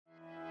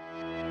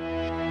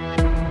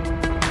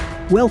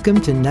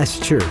Welcome to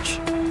Nest Church,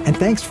 and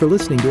thanks for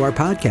listening to our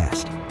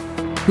podcast.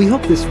 We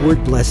hope this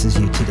word blesses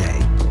you today.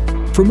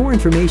 For more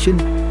information,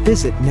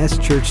 visit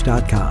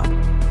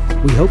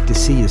nestchurch.com. We hope to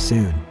see you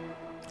soon.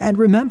 And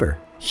remember,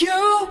 you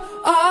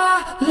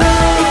are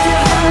loved. If your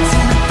heart's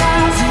in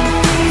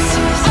 1,000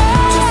 pieces,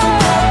 just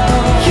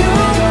know you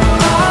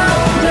are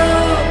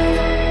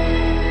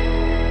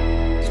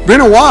loved. It's been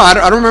a while.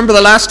 I don't remember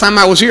the last time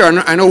I was here.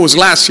 I know it was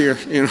last year.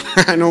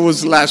 I know it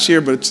was last year,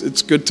 but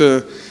it's good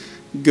to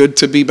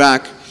be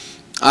back.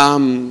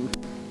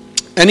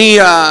 Any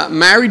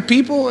married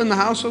people in the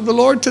house of the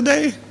Lord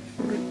today?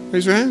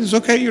 Raise your hands. It's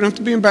okay. You don't have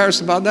to be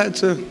embarrassed about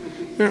that.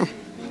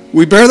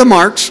 We bear the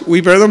marks. We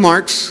bear the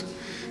marks.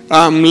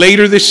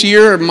 Later this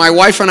year, my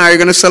wife and I are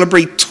going to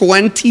celebrate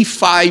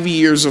 25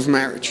 years of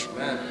marriage.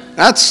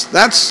 That's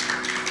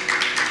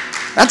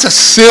a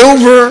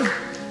silver,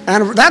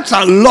 and that's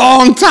a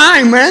long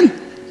time, man.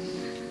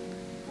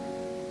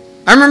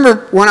 I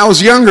remember when I was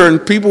younger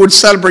and people would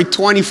celebrate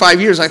 25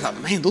 years, I thought,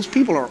 man, those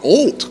people are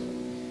old.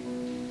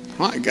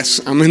 Well, I guess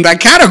I'm in that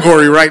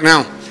category right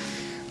now.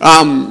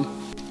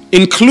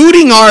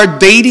 Including our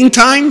dating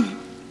time,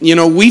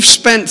 we've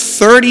spent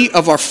 30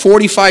 of our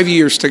 45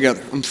 years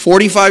together. I'm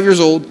 45 years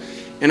old,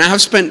 and I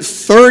have spent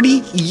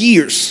 30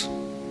 years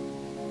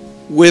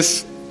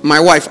with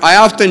my wife. I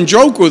often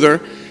joke with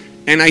her,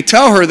 and I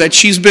tell her that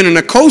she's been an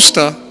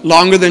Acosta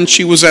longer than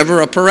she was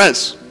ever a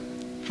Perez.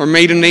 Her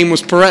maiden name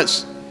was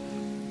Perez.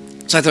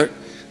 So I thought,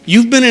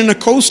 you've been an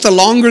Acosta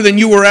longer than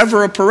you were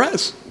ever a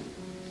Perez.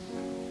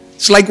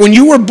 It's like when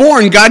you were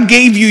born, God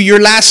gave you your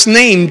last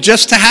name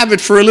just to have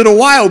it for a little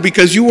while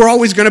because you were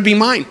always going to be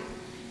mine.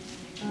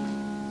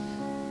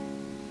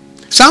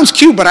 Sounds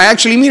cute, but I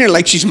actually mean it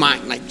like she's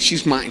mine. Like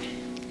she's mine.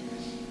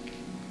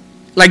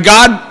 Like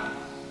God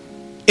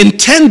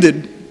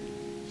intended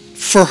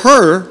for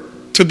her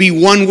to be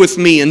one with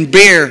me and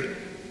bear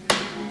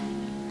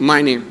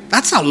my name.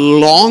 That's a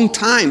long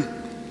time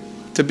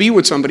to be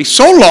with somebody.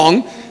 So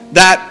long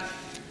that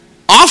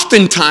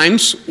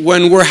oftentimes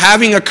when we're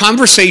having a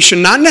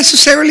conversation, not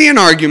necessarily an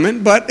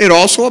argument, but it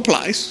also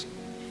applies,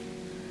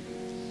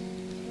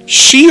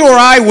 she or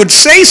I would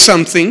say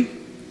something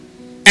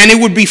and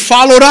it would be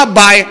followed up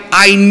by,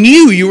 I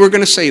knew you were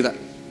going to say that.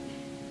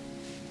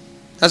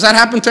 Has that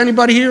happened to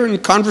anybody here in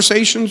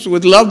conversations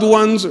with loved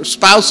ones or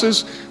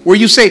spouses where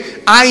you say,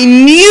 I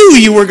knew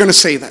you were going to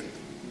say that?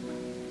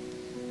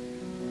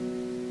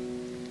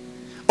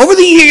 Over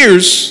the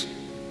years,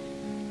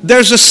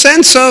 there's a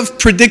sense of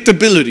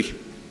predictability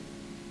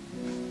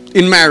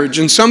in marriage.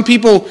 And some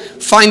people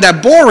find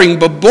that boring,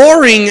 but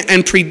boring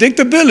and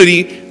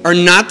predictability are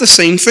not the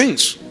same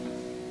things.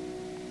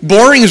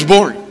 Boring is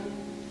boring.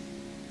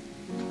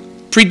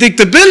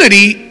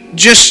 Predictability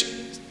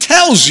just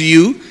tells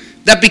you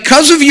that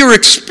because of your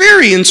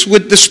experience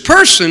with this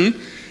person,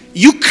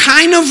 you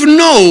kind of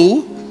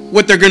know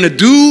what they're going to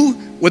do,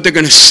 what they're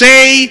going to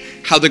say,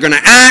 how they're going to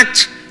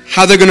act,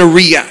 how they're going to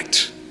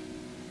react.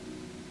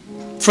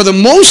 For the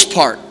most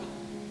part,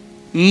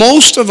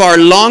 most of our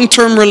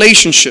long-term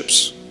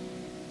relationships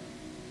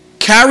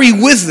carry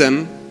with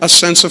them a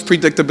sense of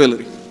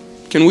predictability.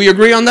 Can we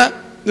agree on that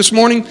this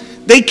morning?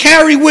 They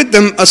carry with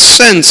them a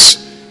sense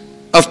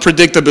of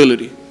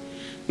predictability.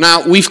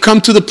 Now, we've come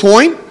to the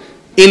point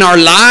in our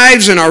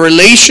lives, in our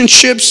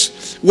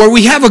relationships, where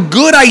we have a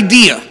good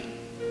idea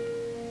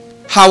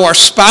how our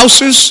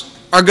spouses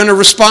are going to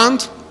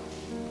respond.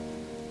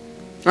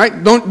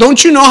 Right?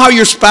 Don't you know how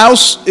your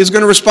spouse is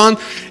going to respond?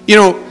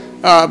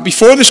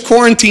 Before this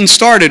quarantine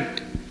started,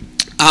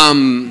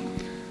 I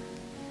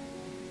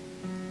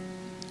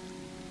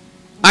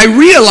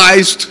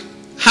realized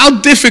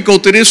how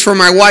difficult it is for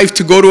my wife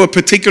to go to a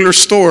particular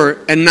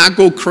store and not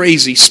go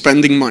crazy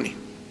spending money.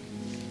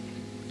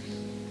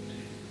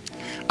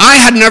 I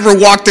had never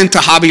walked into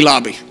Hobby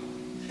Lobby.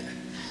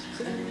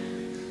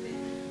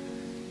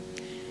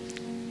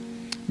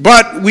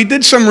 But we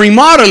did some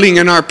remodeling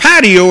in our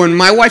patio, and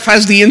my wife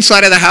has the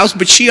inside of the house,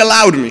 but she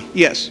allowed me.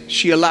 Yes,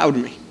 she allowed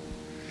me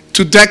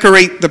to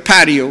decorate the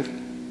patio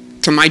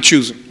to my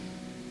choosing.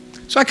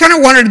 So I kind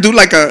of wanted to do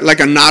like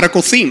a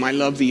nautical theme. I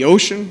love the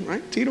ocean,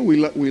 right, Tito?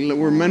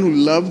 We're men who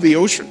love the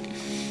ocean.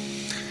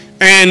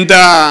 And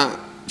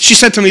she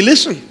said to me,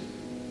 listen,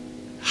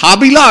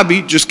 Hobby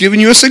Lobby, just giving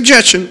you a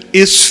suggestion,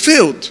 is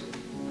filled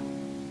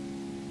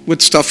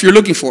with stuff you're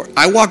looking for.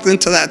 I walked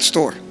into that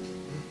store.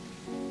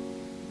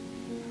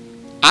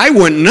 I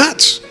went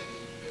nuts.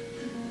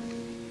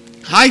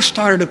 I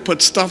started to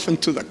put stuff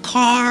into the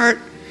cart,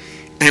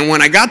 and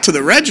when I got to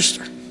the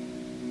register,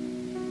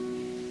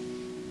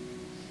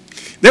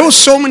 there was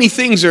so many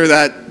things there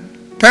that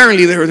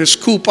apparently there were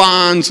just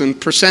coupons and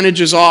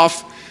percentages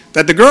off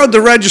that the girl at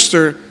the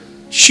register,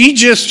 she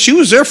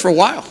was there for a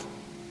while,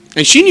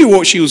 and she knew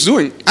what she was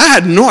doing. I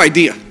had no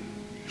idea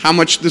how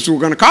much this was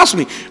going to cost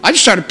me. I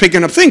just started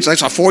picking up things. I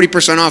saw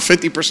 40% off,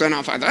 50%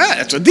 off. I thought,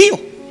 that's a deal.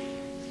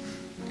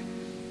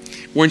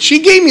 When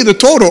she gave me the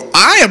total,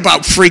 I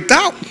about freaked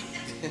out.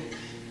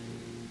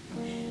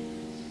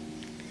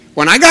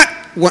 When I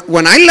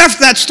left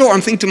that store,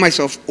 I'm thinking to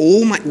myself,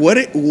 oh my,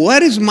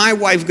 what is my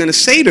wife going to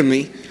say to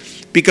me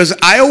because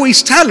I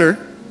always tell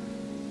her,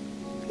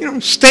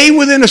 stay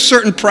within a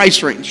certain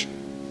price range.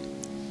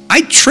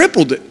 I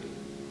tripled it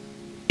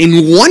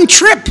in one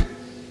trip.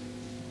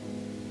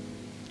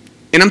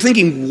 And I'm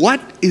thinking, what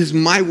is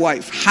my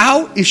wife?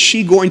 How is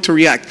she going to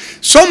react?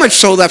 So much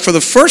so that for the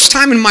first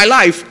time in my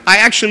life, I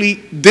actually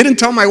didn't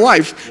tell my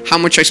wife how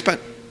much I spent.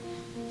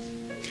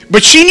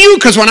 But she knew,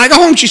 because when I got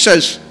home, she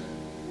says,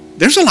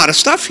 there's a lot of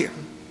stuff here.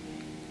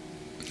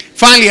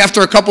 Finally,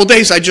 after a couple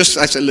days, I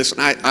said, listen,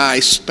 I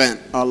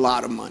spent a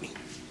lot of money.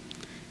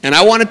 And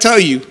I want to tell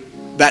you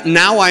that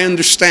now I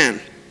understand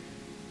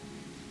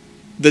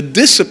the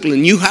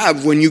discipline you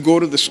have when you go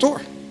to the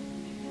store.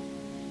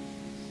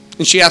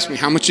 And she asked me,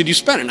 how much did you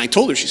spend? And I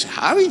told her. She said,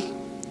 Javi,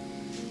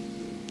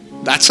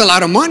 that's a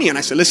lot of money. And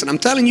I said, listen, I'm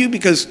telling you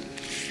because,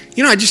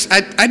 I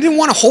didn't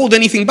want to hold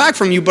anything back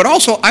from you, but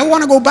also I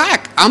want to go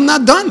back. I'm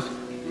not done.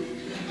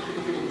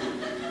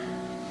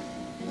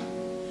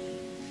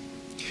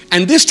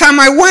 And this time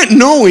I went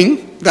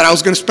knowing that I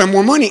was going to spend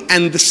more money.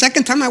 And the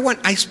second time I went,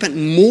 I spent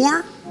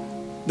more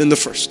than the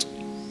first.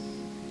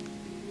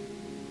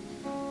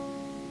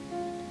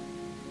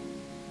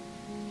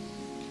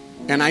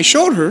 And I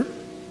showed her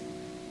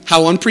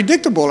how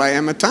unpredictable I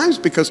am at times,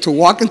 because to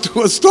walk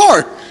into a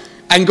store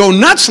and go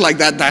nuts like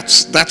that,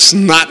 that's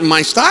not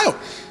my style.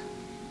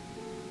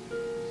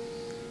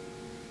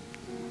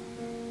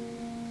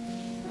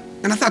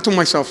 And I thought to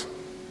myself,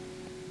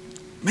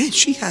 man,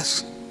 she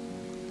has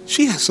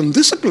some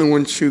discipline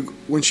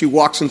when she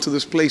walks into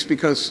this place,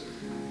 because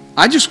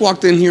I just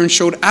walked in here and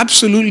showed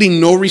absolutely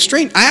no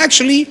restraint. I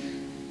actually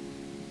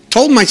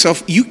told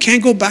myself, you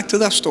can't go back to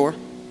that store.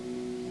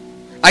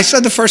 I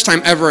said the first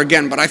time ever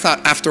again, but I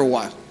thought after a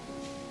while.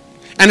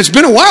 And it's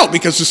been a while,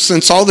 because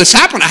since all this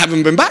happened, I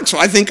haven't been back. So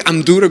I think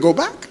I'm due to go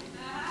back.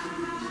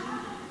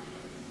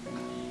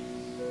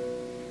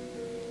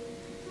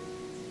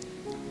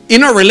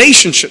 In our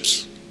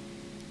relationships,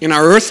 in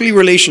our earthly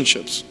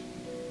relationships,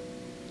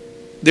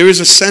 there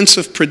is a sense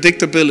of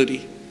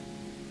predictability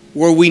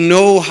where we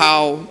know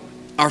how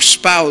our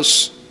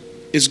spouse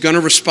is going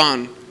to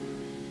respond,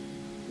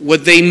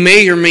 what they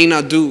may or may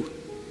not do.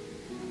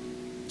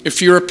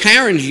 If you're a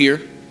parent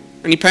here,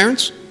 any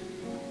parents?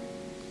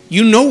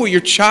 You know what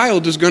your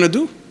child is going to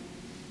do,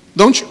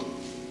 don't you?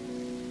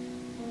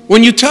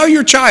 When you tell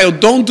your child,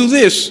 don't do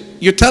this,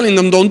 you're telling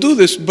them don't do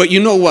this, but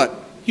you know what?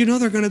 You know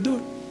they're going to do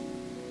it.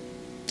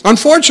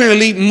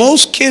 Unfortunately,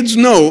 most kids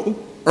know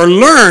or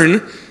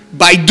learn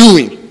by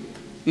doing,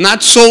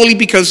 not solely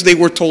because they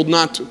were told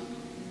not to.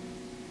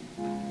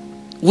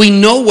 We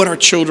know what our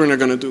children are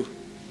going to do.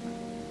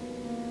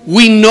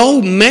 We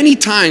know many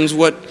times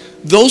what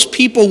those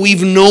people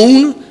we've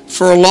known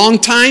for a long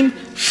time,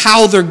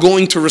 how they're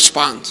going to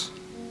respond,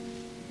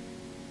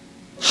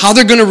 how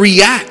they're going to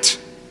react.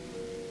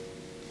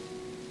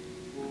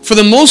 For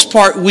the most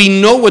part,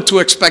 we know what to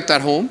expect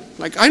at home.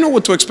 Like, I know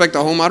what to expect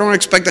at home. I don't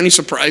expect any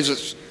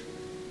surprises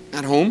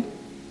at home.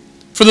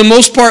 For the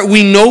most part,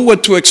 we know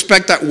what to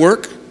expect at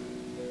work.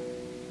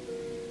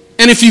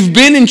 And if you've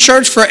been in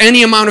church for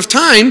any amount of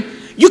time,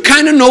 you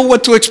kind of know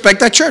what to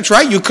expect at church,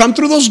 right? You come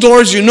through those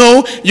doors, you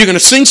know you're going to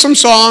sing some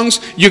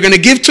songs, you're going to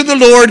give to the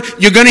Lord,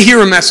 you're going to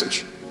hear a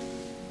message.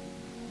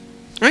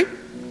 Right?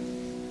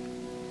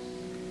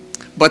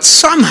 But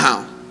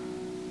somehow,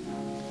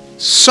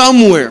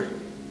 somewhere,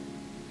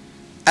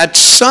 at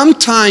some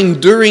time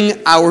during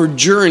our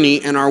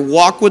journey and our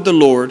walk with the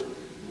Lord,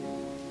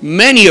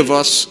 many of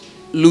us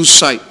lose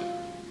sight.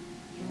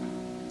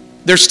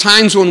 There's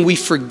times when we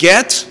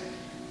forget,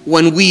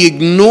 when we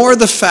ignore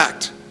the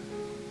fact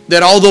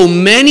that although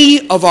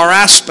many of our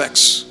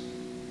aspects,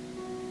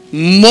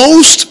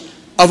 most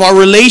of our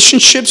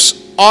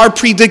relationships are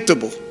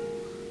predictable,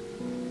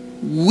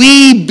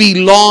 we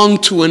belong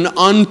to an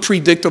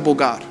unpredictable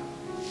God.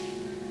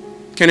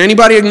 Can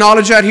anybody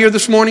acknowledge that here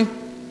this morning?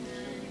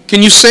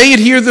 Can you say it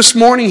here this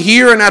morning,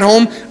 here and at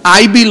home?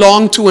 I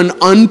belong to an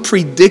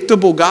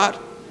unpredictable God.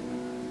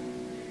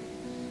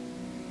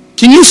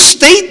 Can you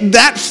state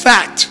that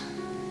fact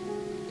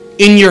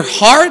in your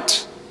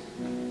heart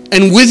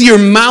and with your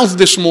mouth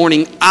this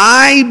morning?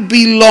 I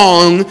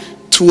belong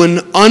to an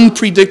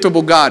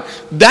unpredictable God.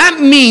 That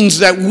means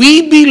that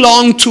we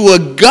belong to a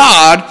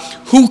God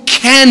who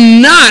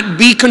cannot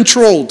be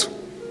controlled,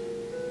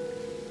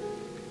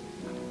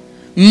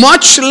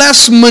 much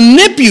less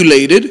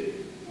manipulated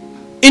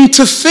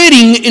into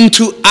fitting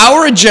into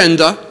our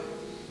agenda,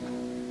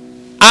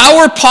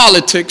 our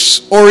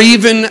politics, or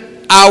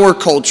even our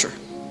culture.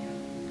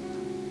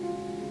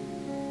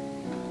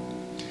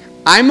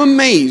 I'm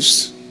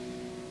amazed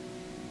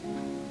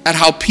at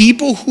how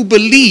people who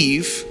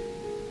believe,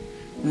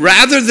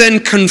 rather than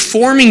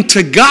conforming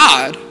to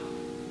God,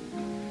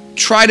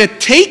 try to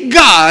take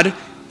God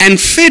and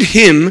fit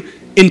Him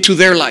into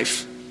their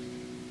life.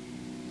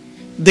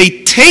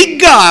 They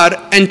take God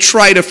and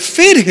try to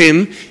fit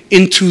Him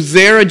into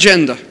their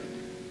agenda.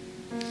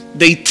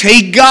 They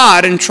take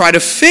God and try to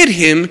fit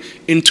Him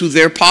into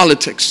their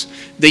politics.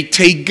 They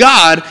take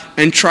God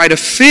and try to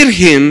fit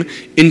Him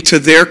into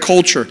their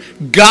culture.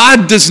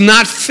 God does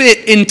not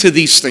fit into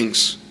these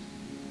things.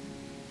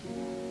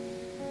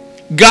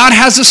 God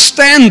has a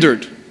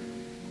standard.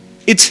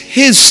 It's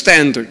His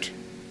standard.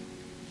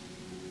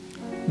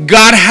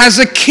 God has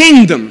a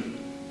kingdom.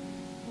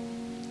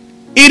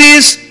 It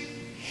is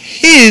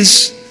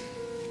His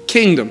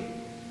kingdom.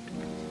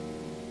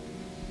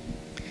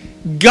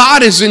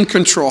 God is in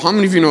control. How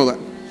many of you know that?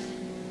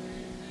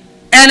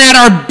 And at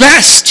our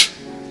best,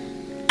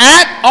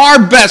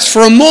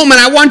 for a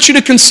moment, I want you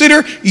to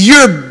consider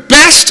your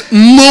best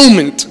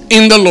moment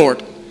in the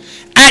Lord.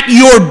 At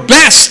your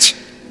best,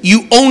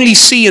 you only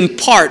see in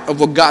part of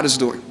what God is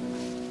doing.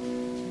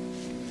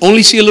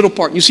 Only see a little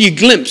part. You see a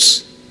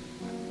glimpse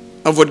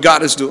of what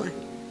God is doing.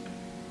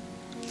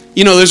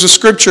 You know, there's a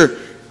scripture,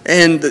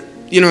 and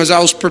as I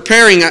was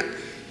preparing,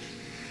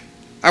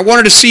 I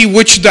wanted to see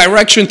which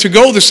direction to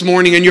go this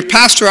morning, and your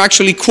pastor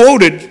actually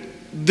quoted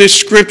this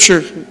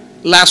scripture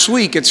last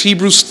week. It's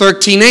Hebrews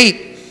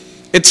 13:8.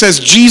 It says,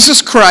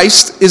 Jesus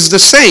Christ is the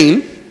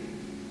same.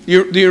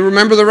 Do you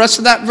remember the rest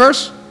of that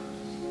verse?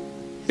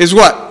 Is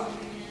what?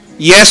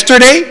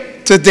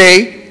 Yesterday,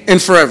 today, and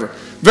forever.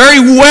 Very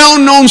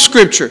well-known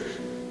scripture.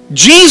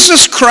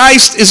 Jesus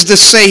Christ is the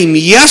same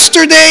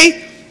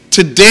yesterday,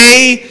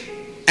 today,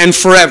 and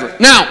forever.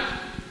 Now,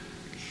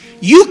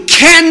 you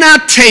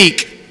cannot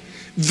take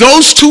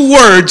those two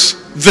words,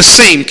 the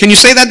same. Can you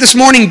say that this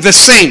morning? The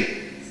same.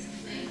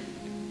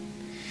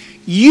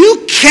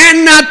 You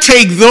cannot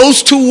take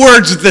those two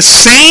words, the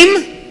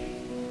same,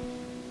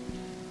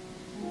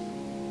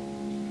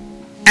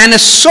 and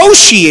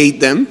associate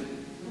them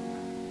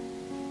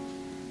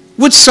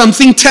with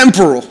something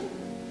temporal,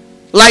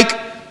 like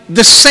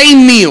the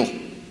same meal.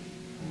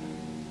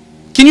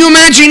 Can you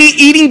imagine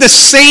eating the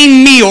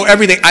same meal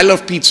every day? I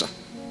love pizza.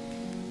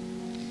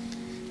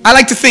 I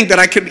like to think that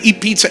I could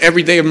eat pizza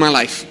every day of my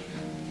life.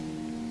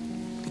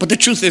 But the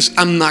truth is,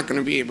 I'm not going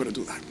to be able to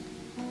do that.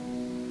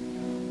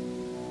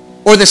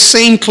 Or the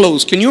same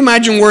clothes. Can you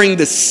imagine wearing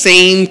the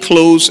same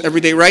clothes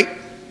every day, right?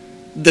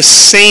 The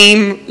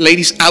same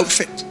ladies'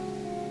 outfit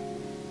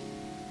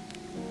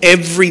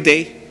every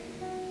day.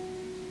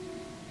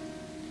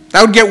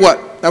 That would get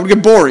what? That would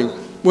get boring,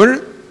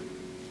 wouldn't it?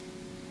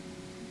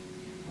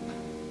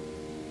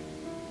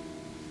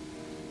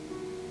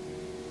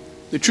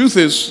 The truth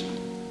is,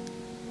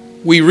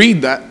 we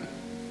read that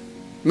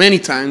many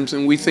times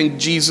and we think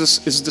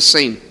Jesus is the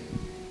same.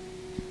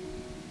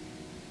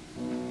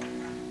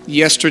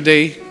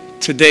 Yesterday,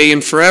 today,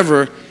 and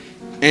forever,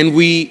 and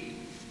we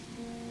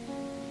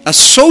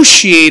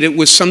associate it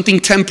with something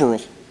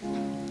temporal,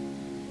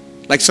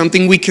 like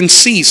something we can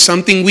see,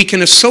 something we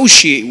can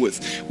associate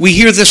with. We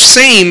hear the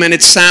same and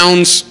it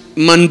sounds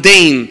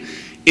mundane.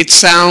 It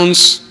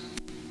sounds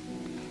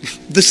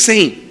the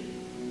same.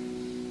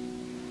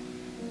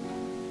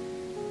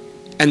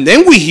 And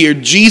then we hear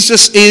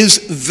Jesus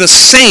is the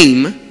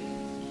same,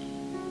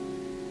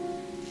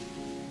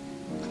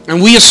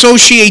 and we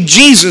associate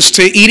Jesus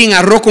to eating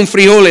arroz con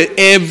frijoles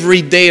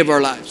every day of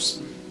our lives.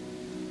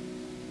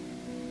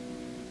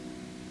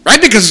 Right?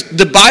 Because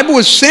the Bible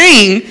is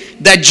saying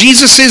that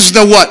Jesus is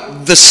the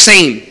what? The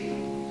same.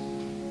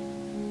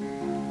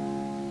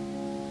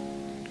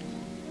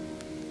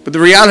 But the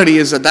reality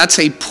is that that's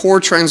a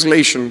poor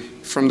translation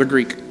from the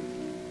Greek.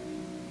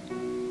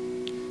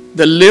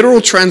 The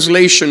literal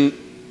translation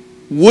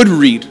would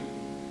read,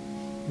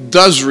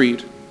 does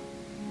read,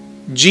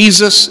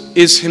 Jesus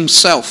is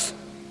Himself.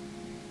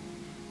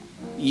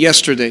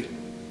 Yesterday,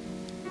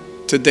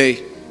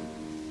 today,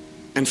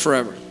 and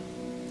forever.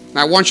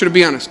 Now I want you to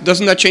be honest.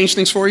 Doesn't that change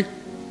things for you?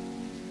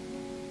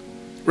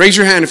 Raise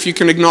your hand if you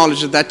can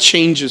acknowledge that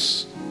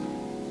changes.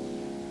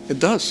 It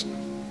does.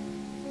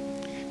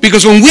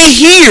 Because when we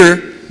hear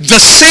the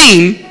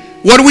same,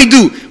 what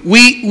do?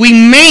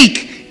 We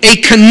make a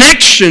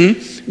connection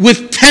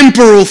with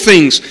temporal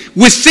things.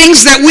 With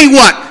things that we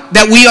what?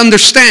 That we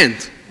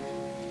understand.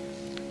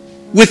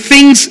 With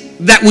things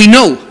that we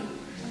know.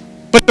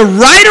 But the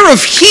writer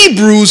of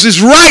Hebrews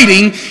is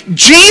writing,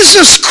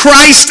 Jesus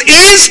Christ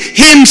is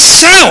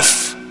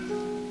Himself.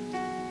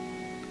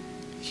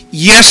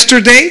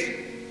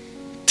 Yesterday,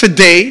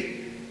 today,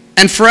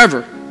 and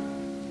forever.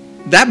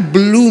 That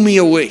blew me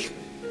away.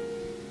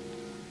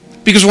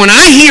 Because when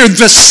I hear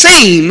the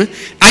same,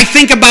 I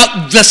think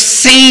about the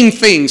same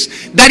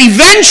things that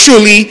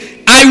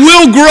eventually I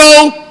will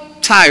grow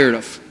tired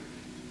of.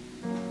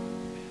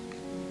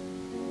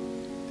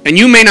 And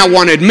you may not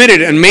want to admit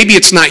it, and maybe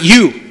it's not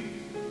you.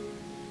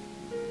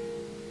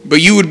 But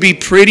you would be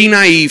pretty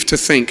naive to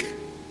think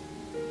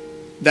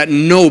that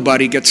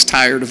nobody gets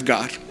tired of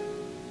God.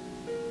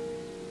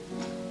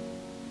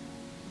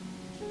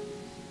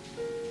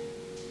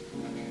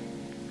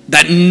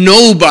 That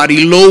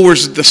nobody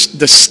lowers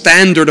the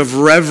standard of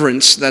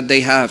reverence that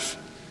they have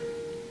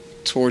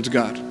towards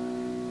God.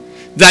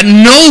 That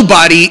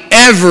nobody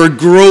ever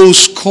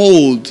grows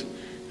cold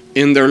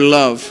in their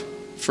love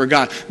for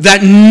God.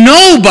 That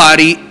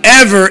nobody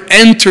ever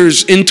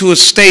enters into a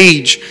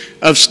stage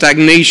of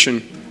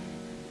stagnation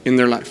in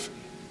their life.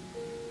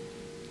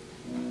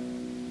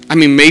 I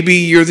mean, maybe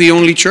you're the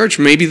only church.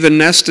 Maybe the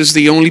Nest is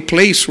the only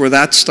place where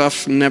that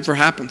stuff never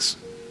happens.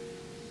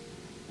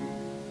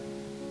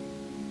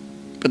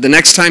 But the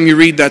next time you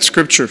read that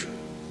scripture,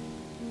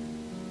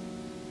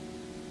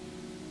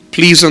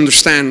 please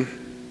understand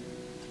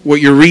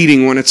what you're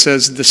reading when it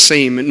says the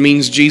same. It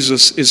means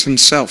Jesus is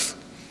himself.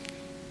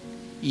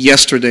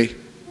 Yesterday,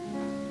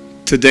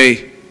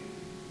 today,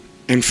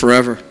 and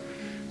forever.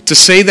 To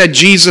say that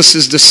Jesus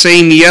is the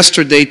same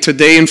yesterday,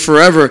 today, and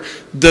forever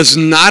does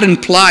not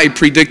imply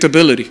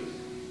predictability.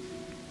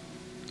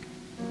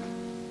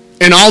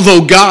 And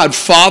although God,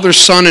 Father,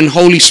 Son, and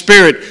Holy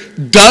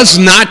Spirit does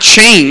not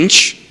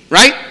change,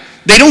 right?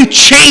 They don't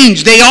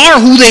change. They are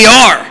who they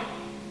are.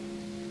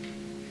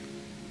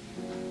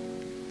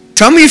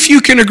 Tell me if you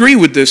can agree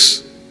with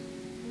this,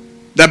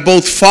 that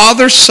both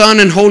Father, Son,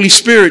 and Holy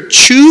Spirit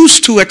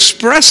choose to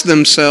express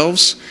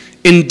themselves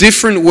in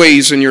different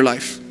ways in your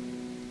life.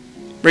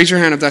 Raise your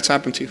hand if that's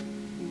happened to you.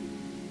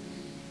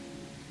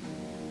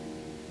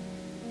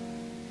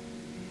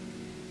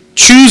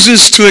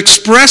 Chooses to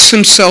express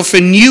himself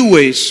in new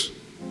ways.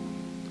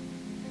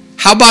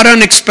 How about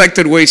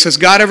unexpected ways? Has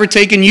God ever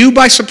taken you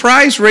by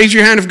surprise? Raise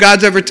your hand if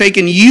God's ever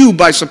taken you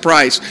by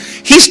surprise.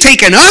 He's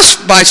taken us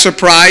by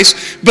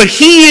surprise, but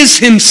he is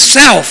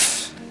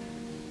himself.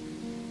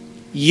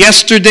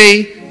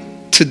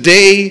 Yesterday,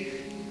 today,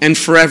 and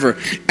forever.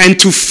 And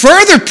to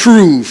further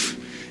prove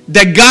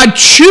that God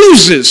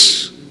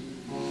chooses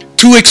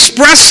to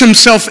express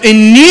himself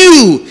in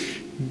new,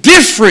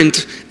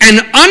 different, and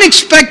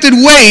unexpected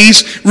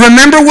ways,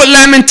 remember what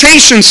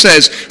Lamentation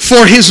says.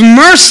 For his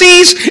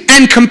mercies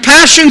and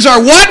compassions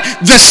are what?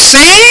 The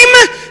same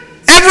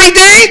every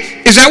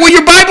day? Is that what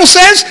your Bible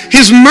says?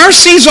 His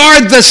mercies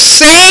are the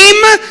same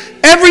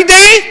every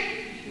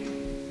day?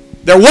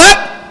 They're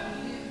what?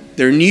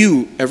 They're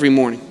new every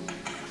morning.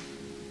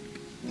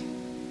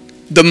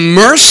 The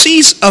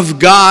mercies of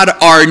God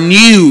are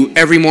new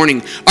every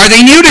morning. Are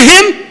they new to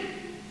him?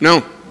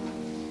 No.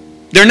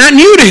 They're not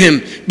new to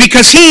him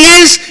because he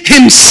is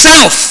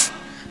himself.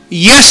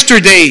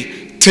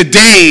 Yesterday,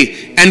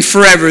 today, and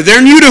forever.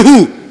 They're new to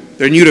who?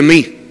 They're new to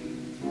me.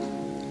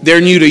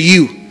 They're new to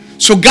you.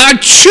 So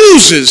God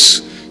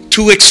chooses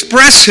to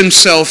express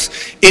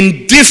himself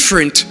in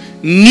different,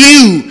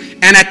 new,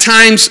 and at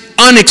times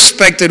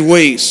unexpected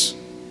ways.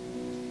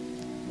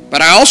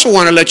 But I also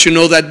want to let you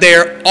know that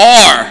there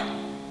are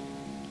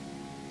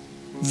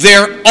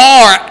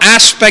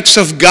aspects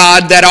of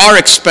God that are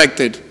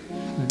expected.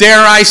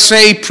 Dare I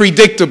say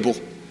predictable.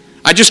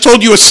 I just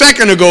told you a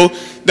second ago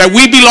that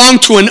we belong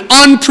to an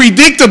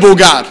unpredictable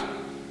God.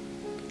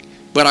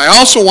 But I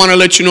also want to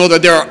let you know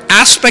that there are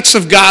aspects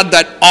of God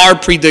that are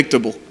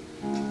predictable.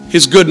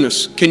 His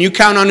goodness. Can you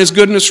count on his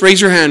goodness?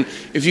 Raise your hand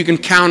if you can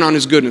count on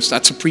his goodness.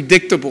 That's a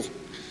predictable.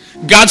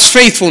 God's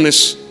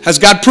faithfulness. Has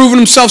God proven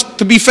himself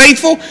to be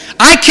faithful?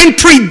 I can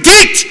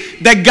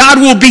predict that God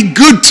will be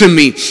good to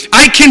me.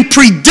 I can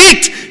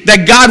predict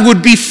that God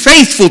would be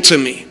faithful to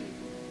me.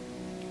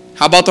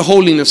 How about the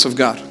holiness of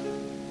God?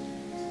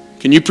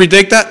 Can you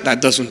predict that?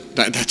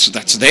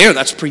 That's there.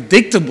 That's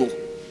predictable.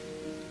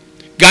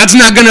 God's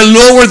not going to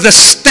lower the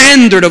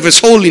standard of his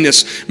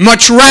holiness.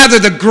 Much rather,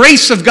 the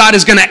grace of God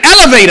is going to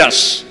elevate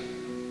us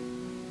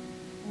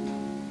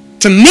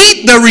to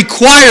meet the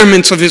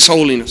requirements of his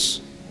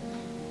holiness.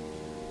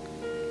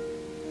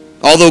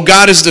 Although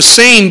God is the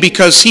same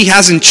because he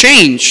hasn't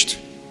changed.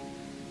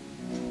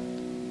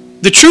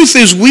 The truth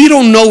is we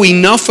don't know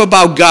enough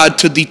about God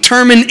to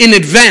determine in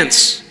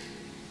advance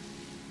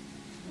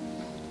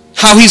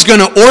how he's going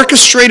to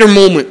orchestrate a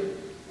moment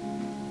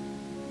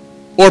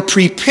or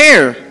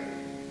prepare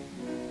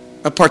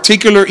a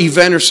particular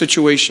event or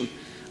situation.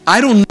 I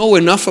don't know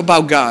enough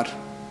about God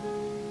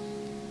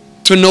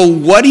to know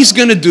what he's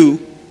going to do,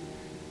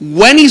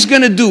 when he's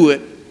going to do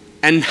it,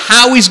 and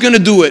how he's going to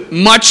do it,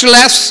 much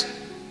less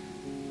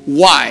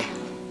why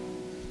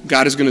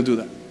God is going to do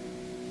that.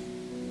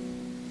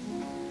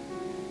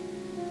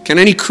 Can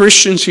any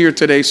Christians here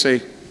today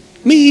say,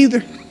 me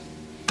either?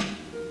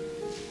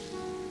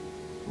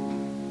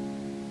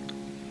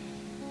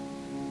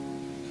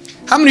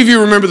 How many of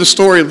you remember the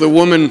story of the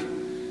woman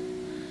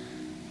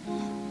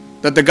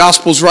that the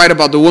Gospels write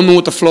about, the woman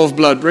with the flow of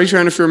blood? Raise your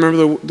hand if you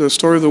remember the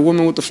story of the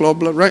woman with the flow of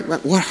blood, right?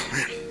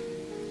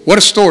 What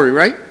a story,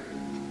 right?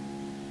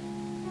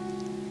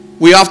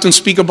 We often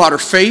speak about her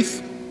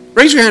faith.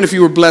 Raise your hand if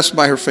you were blessed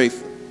by her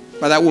faith,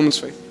 by that woman's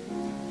faith.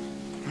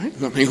 Right?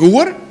 I mean, who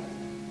wouldn't?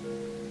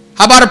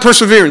 How about her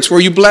perseverance?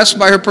 Were you blessed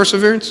by her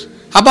perseverance?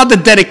 How about the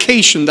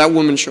dedication that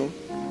woman showed?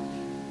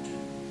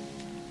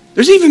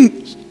 There's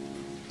even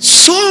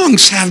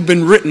songs have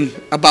been written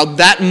about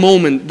that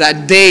moment,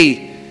 that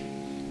day,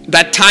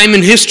 that time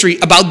in history,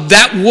 about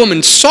that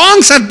woman.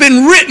 Songs have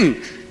been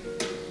written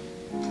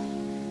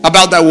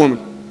about that woman.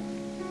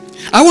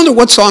 I wonder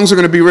what songs are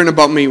going to be written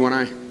about me when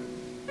I...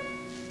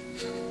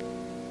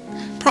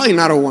 Probably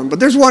not a one, but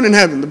there's one in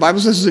heaven. The Bible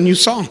says it's a new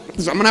song.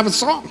 I'm going to have a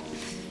song.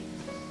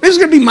 This is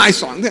going to be my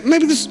song.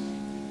 Maybe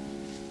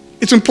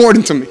it's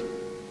important to me.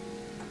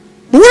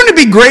 But wouldn't it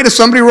be great if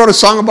somebody wrote a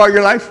song about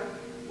your life?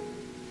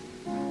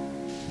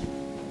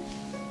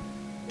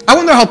 I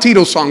wonder how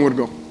Tito's song would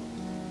go.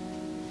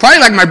 Probably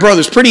like my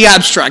brother's, pretty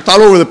abstract, all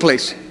over the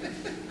place.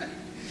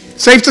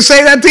 Safe to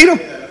say that, Tito?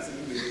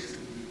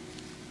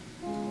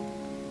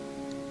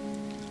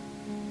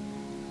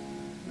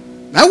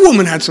 That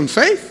woman had some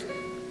faith.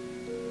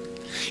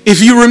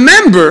 If you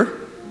remember,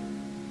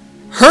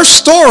 her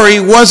story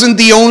wasn't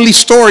the only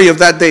story of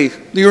that day.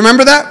 Do you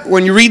remember that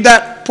when you read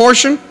that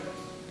portion?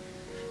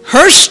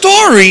 Her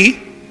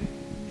story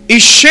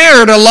is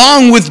shared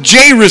along with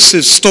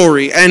Jairus'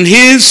 story and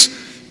his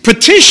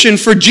petition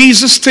for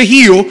Jesus to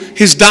heal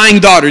his dying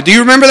daughter. Do you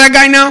remember that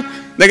guy now?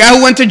 The guy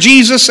who went to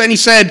Jesus and he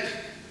said,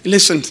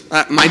 listen,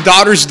 my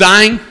daughter's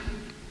dying.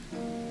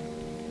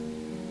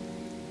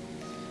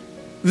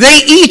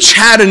 They each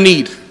had a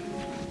need.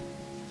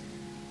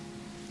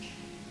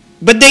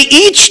 But they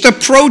each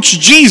approached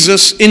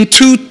Jesus in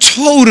two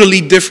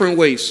totally different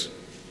ways.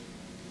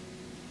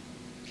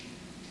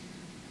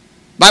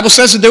 The Bible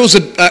says that there was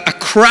a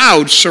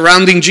crowd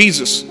surrounding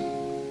Jesus.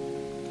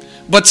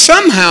 But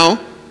somehow,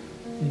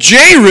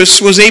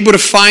 Jairus was able to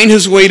find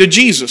his way to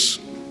Jesus.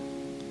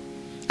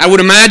 I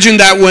would imagine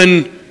that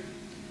when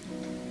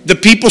the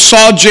people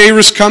saw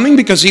Jairus coming,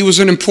 because he was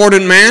an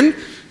important man,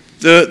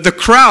 the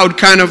crowd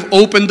kind of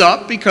opened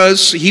up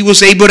because he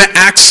was able to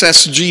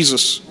access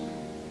Jesus.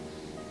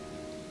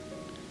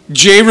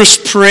 Jairus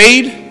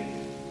prayed.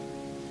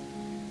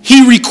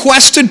 He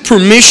requested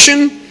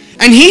permission.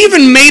 And he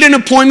even made an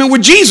appointment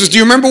with Jesus. Do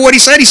you remember what he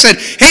said? He said,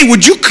 hey,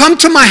 would you come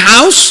to my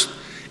house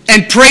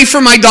and pray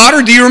for my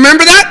daughter? Do you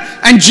remember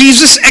that? And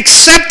Jesus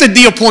accepted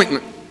the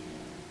appointment.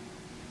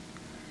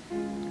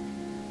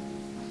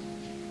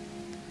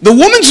 The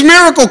woman's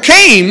miracle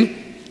came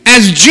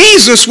as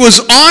Jesus was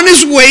on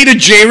his way to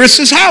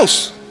Jairus'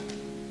 house.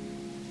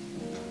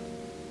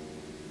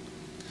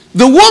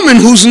 The woman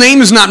whose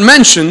name is not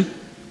mentioned,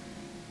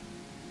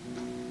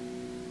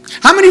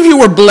 how many of you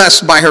were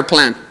blessed by her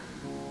plan?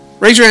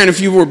 Raise your hand if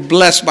you were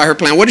blessed by her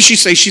plan. What did she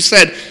say? She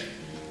said,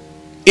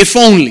 if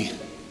only.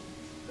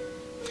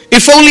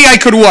 If only I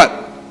could what?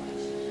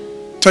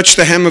 Touch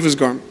the hem of his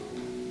garment.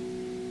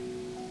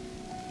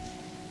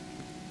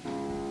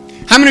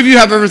 How many of you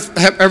have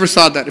ever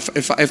thought that?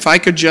 If I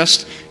could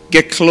just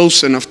get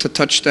close enough to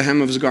touch the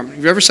hem of his garment.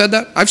 Have you ever said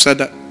that? I've said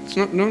that. It's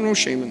no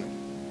shame in that.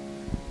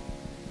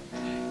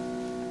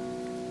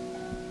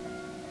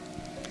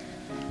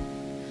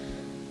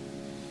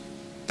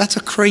 That's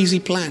a crazy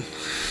plan.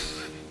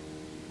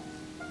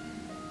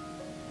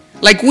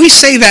 Like we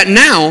say that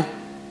now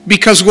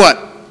because what?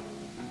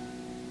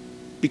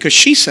 Because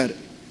she said it.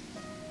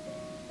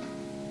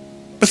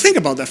 But think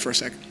about that for a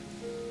second.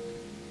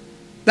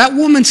 That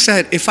woman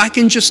said, if I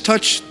can just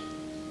touch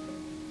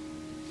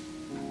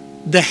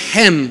the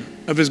hem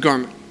of his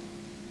garment.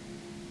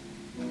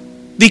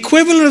 The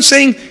equivalent of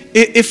saying,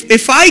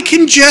 if I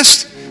can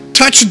just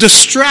touch the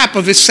strap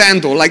of his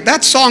sandal. Like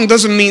that song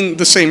doesn't mean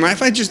the same,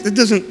 right? It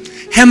doesn't,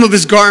 hem of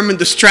his garment,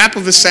 the strap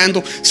of his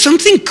sandal.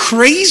 Something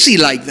crazy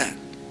like that.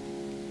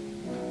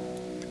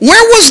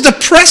 Where was the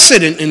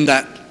precedent in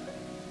that?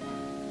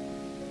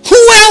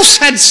 Who else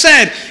had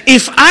said,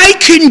 if I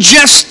can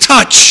just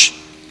touch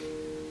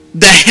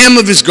the hem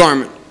of his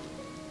garment?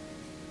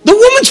 The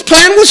woman's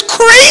plan was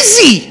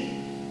crazy.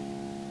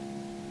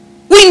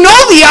 We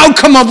know the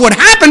outcome of what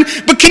happened,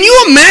 but can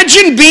you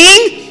imagine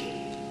being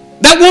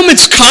that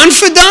woman's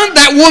confidant,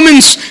 that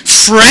woman's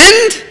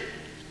friend?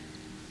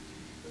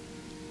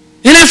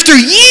 And after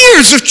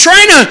years of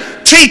trying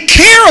to take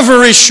care of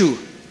her issue,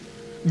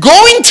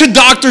 going to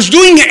doctors,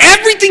 doing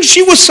everything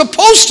she was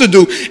supposed to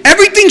do,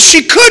 everything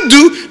she could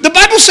do, the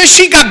Bible says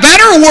she got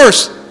better or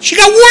worse? She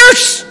got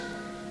worse.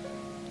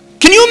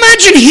 Can you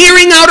imagine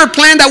hearing out her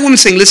plan? That woman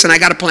saying, listen, I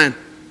got a plan.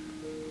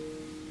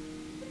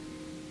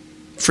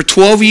 For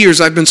 12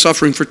 years I've been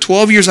suffering. For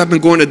 12 years I've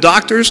been going to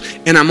doctors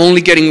and I'm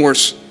only getting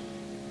worse.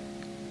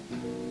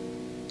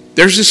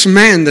 There's this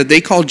man that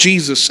they call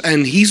Jesus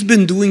and he's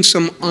been doing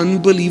some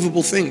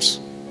unbelievable things.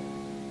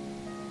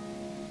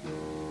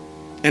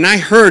 And I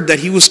heard that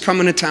he was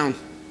coming to town.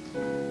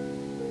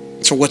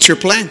 So what's your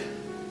plan?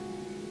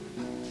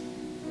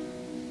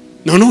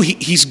 No,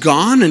 he's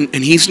gone and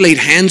he's laid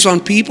hands on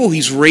people.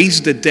 He's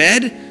raised the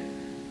dead.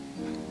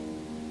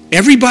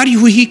 Everybody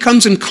who he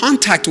comes in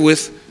contact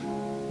with,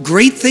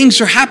 great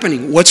things are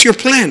happening. What's your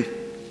plan?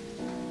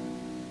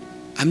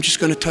 I'm just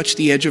going to touch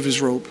the edge of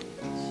his robe.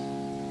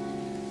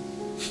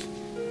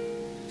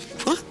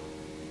 What?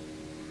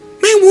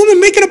 Man,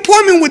 woman, make an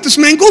appointment with this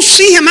man. Go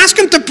see him. Ask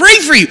him to pray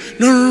for you.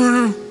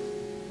 No.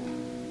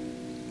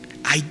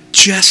 I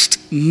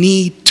just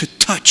need to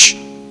touch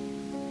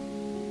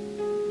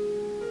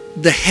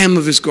the hem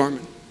of his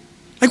garment.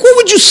 Like, what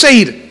would you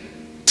say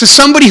to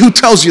somebody who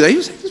tells you that?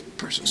 You say, this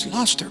person's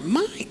lost their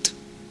mind.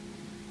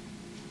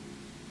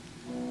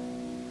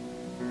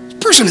 This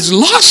person has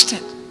lost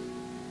it.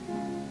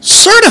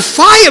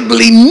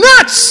 Certifiably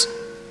nuts.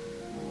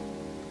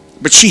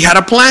 But she had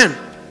a plan.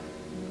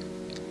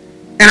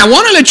 And I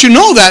want to let you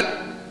know that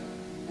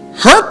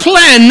her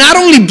plan not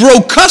only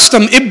broke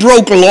custom, it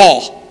broke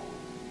law.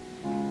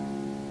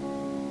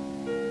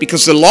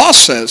 Because the law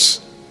says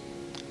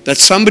that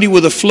somebody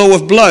with a flow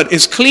of blood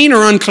is clean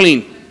or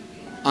unclean?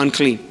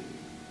 Unclean.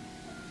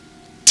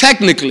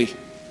 Technically,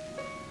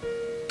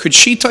 could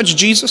she touch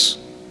Jesus?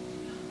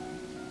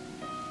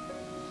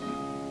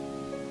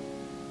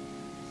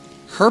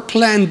 her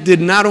plan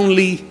not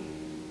only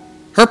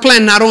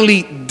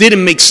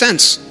didn't make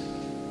sense,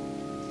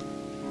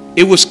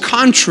 it was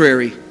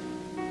contrary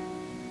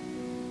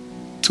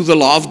to the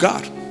law of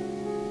God.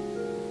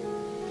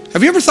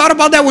 Have you ever thought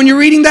about that when you're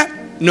reading that?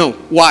 No.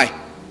 Why?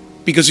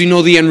 Because you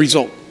know the end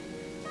result.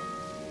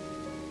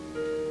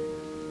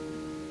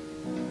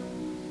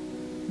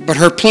 But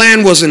her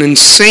plan was an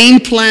insane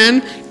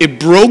plan. It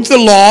broke the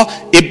law.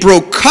 It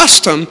broke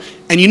custom.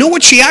 And you know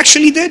what she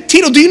actually did?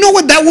 Tito, do you know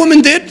what that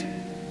woman did?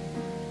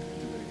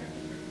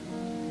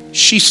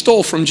 She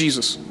stole from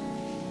Jesus.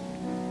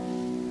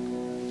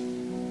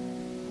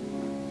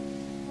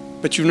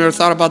 But you've never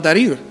thought about that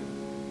either.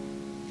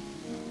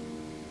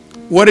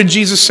 What did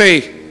Jesus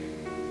say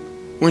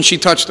when she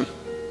touched him?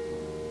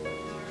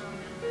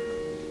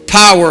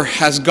 Power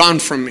has gone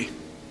from me.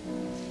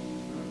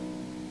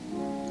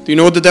 Do you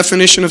know what the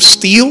definition of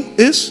steal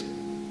is?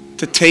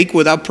 To take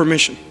without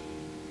permission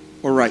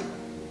or right.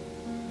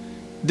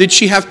 Did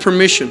she have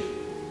permission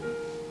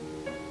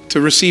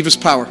to receive his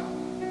power?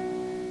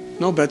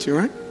 No, Betsy,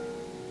 right?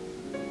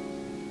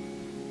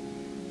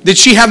 Did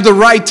she have the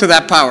right to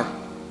that power?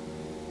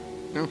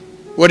 No.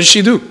 What did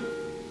she do?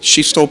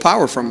 She stole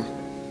power from him.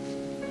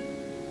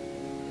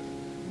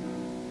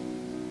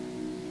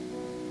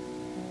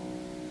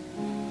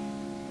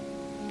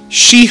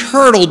 She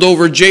hurdled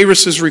over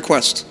Jairus'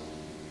 request.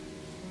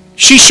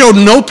 She showed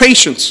no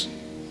patience.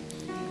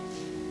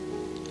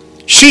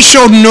 She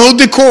showed no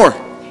decor.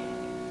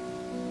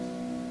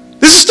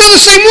 This is still the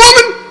same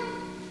woman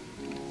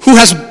who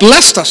has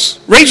blessed us.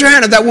 Raise your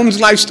hand if that woman's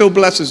life still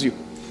blesses you.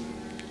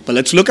 But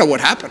let's look at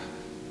what happened.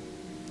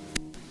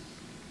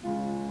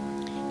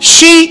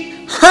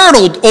 She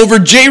hurdled over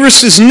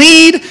Jairus'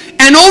 need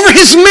and over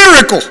his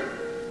miracle.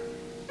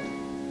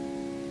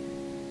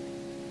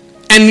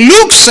 And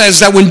Luke says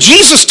that when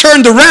Jesus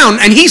turned around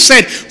and he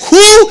said,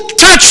 "Who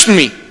touched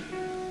me?"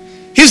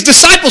 His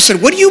disciples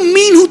said, "What do you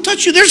mean, who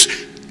touched you?" There's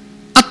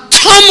a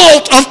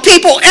tumult of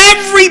people.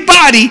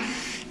 Everybody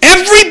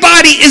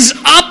is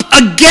up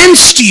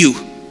against you.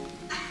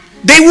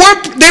 They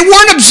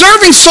weren't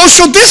observing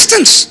social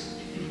distance.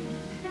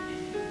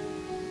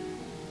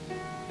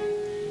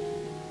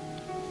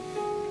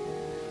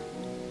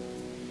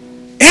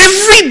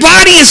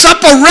 Everybody is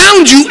up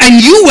around you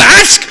and you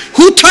ask,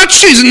 "Who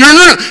touched you?"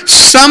 No.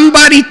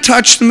 Somebody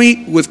touched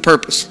me with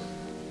purpose.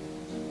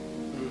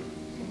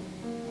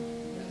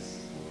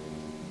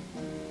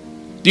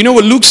 Do you know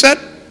what Luke said?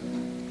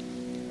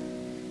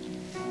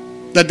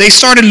 That they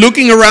started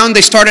looking around,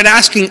 they started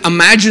asking,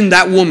 imagine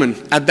that woman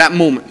at that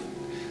moment.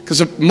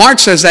 Because Mark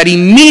says that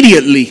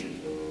immediately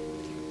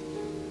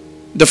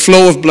the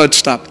flow of blood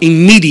stopped.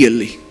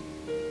 Immediately.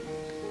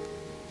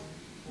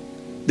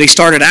 They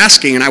started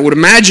asking, and I would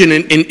imagine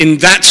in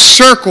that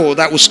circle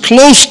that was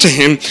close to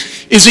him,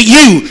 "Is it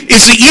you?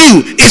 Is it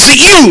you? Is it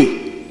you?"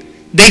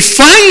 They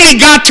finally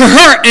got to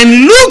her,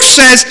 and Luke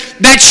says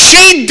that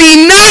she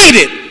denied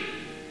it.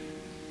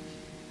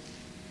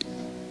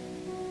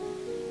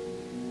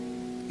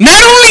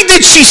 Not only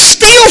did she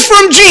steal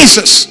from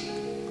Jesus,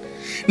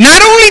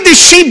 not only did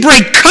she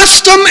break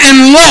custom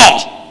and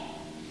law,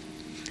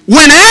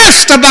 when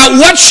asked about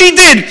what she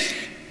did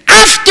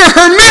after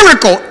her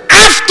miracle,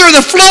 after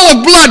the flow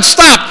of blood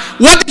stopped,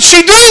 what did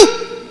she do?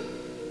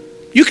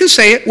 You can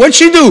say it. What did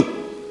she do?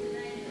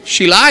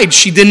 She lied.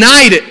 She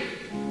denied it.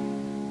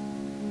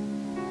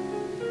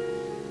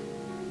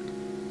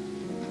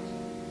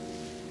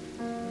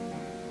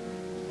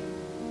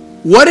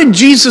 What did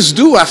Jesus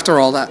do after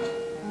all that?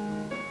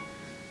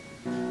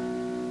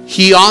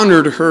 He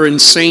honored her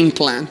insane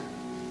plan.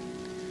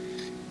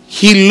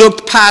 He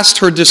looked past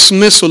her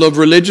dismissal of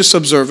religious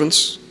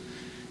observance,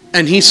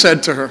 and he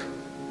said to her,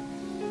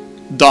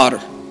 "Daughter."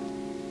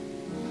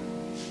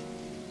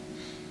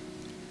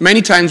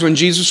 Many times when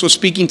Jesus was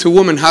speaking to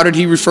women, how did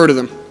he refer to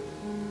them?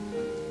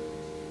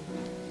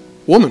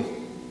 Woman,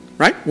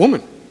 right?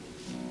 Woman.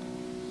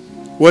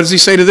 What does he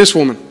say to this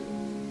woman?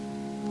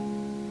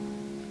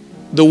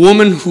 The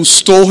woman who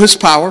stole his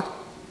power,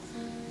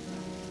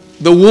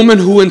 the woman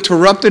who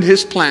interrupted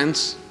his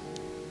plans,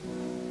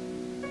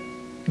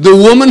 the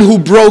woman who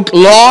broke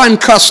law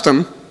and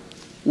custom.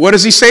 What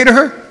does he say to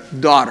her?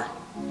 Daughter,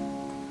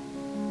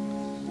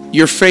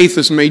 your faith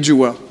has made you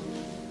well.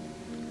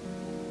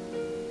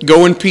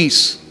 Go in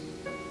peace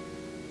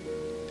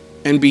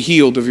and be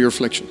healed of your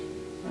affliction.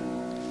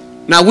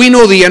 Now we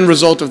know the end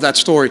result of that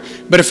story,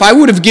 but if I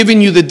would have given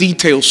you the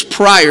details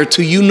prior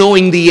to you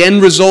knowing the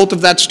end result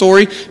of that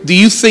story, do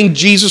you think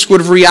Jesus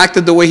would have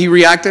reacted the way he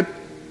reacted?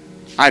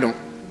 I don't.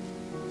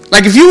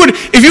 Like if you were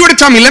to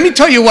tell me, "Let me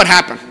tell you what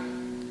happened,"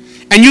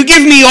 and you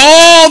give me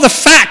all the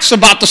facts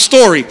about the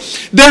story,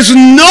 there's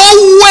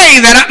no way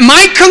that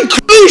my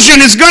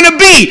conclusion is going to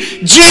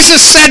be,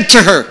 Jesus said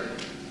to her,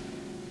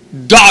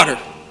 "Daughter,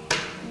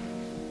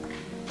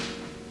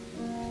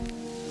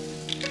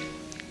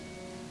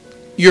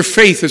 your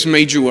faith has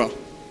made you well."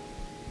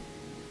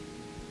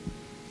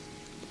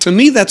 To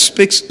me, that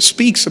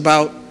speaks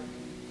about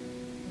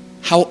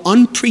how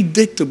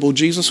unpredictable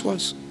Jesus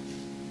was.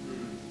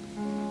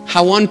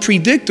 How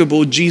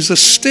unpredictable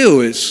Jesus still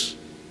is.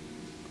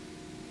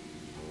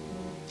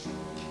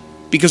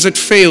 because it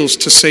fails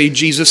to say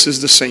Jesus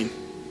is the same.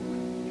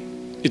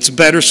 It's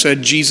better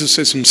said Jesus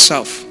is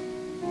himself.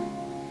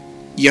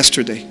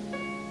 Yesterday,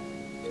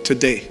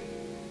 today,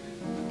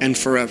 and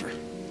forever.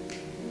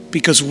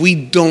 Because we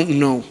don't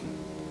know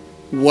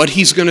what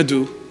he's going to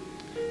do.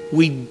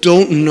 We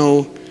don't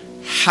know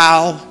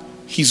how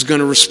he's going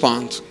to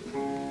respond.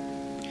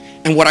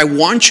 And what I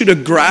want you to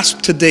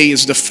grasp today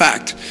is the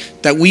fact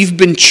that we've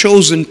been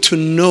chosen to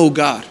know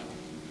God.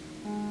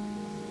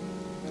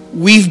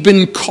 We've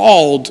been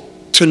called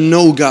to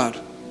know God,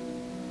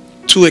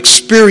 to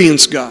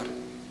experience God,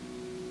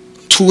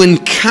 to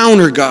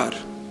encounter God.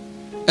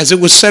 As it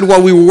was said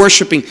while we were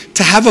worshiping,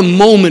 to have a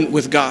moment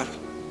with God.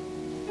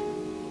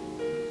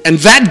 And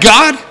that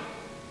God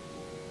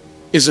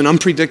is an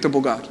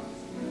unpredictable God.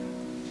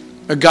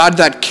 A God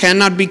that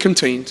cannot be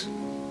contained.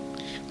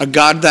 A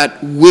God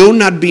that will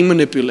not be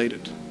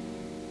manipulated.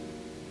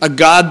 A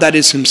God that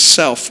is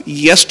himself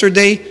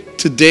yesterday,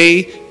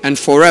 today, and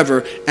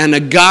forever. And a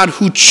God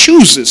who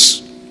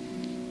chooses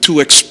to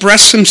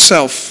express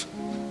himself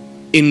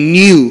in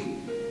new,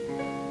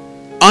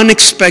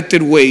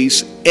 unexpected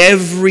ways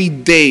every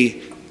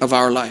day of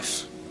our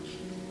life.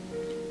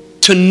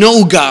 To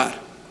know God,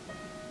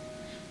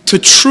 to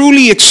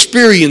truly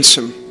experience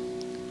him,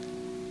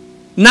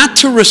 not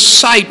to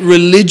recite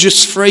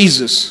religious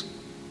phrases.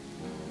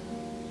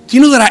 Do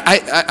you know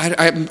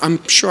that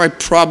I'm sure I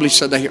probably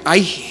said that here. I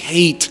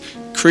hate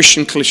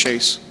Christian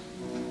cliches.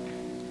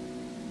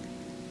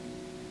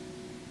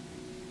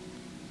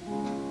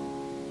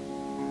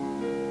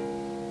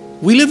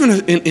 We live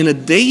in a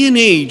day and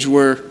age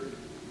where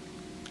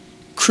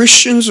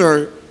Christians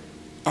are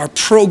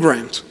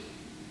programmed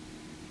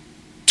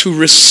to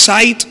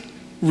recite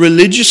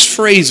religious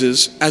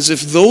phrases as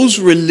if those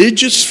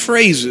religious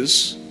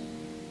phrases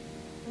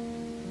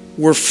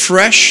were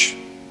fresh,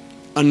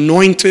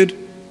 anointed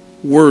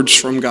words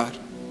from God.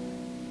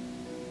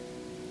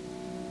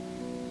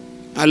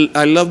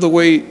 I love the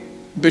way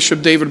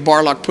Bishop David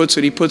Barlock puts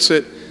it. He puts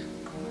it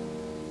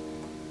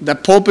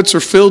that pulpits are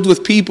filled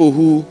with people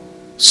who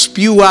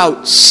spew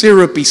out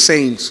syrupy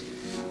sayings.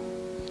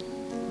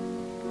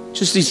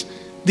 Just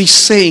these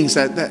sayings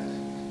that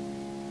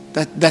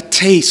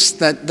taste,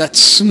 that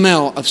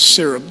smell of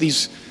syrup.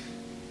 These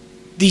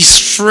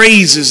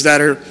phrases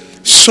that are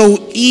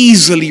so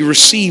easily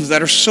received,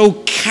 that are so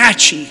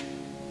catchy.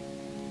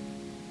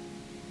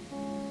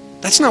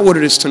 That's not what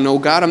it is to know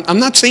God. I'm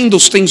not saying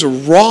those things are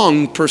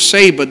wrong per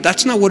se, but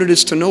that's not what it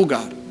is to know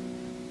God.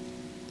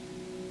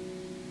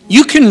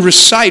 You can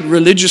recite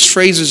religious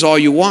phrases all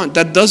you want.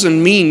 That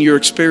doesn't mean you're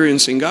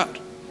experiencing God.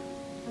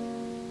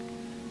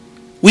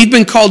 We've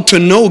been called to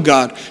know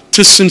God,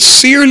 to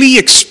sincerely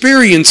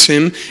experience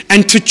him,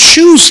 and to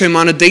choose him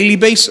on a daily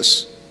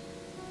basis.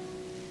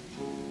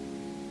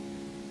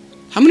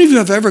 How many of you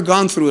have ever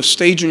gone through a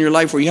stage in your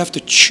life where you have to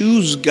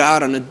choose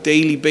God on a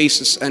daily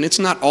basis, and it's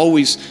not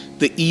always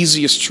the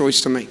easiest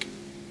choice to make?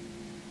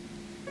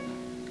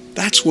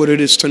 That's what it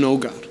is to know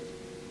God.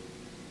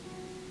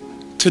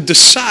 To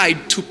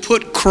decide to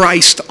put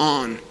Christ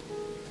on.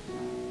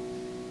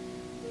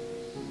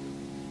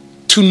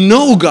 To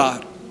know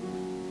God.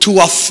 To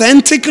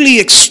authentically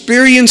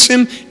experience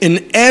him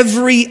in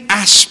every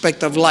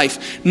aspect of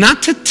life.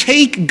 Not to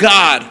take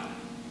God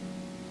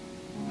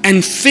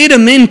and fit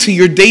him into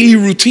your daily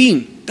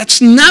routine.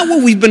 That's not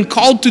what we've been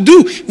called to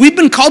do. We've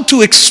been called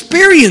to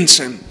experience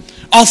him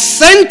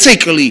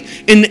authentically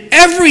in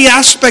every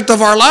aspect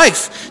of our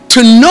life.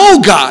 To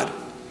know God.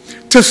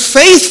 To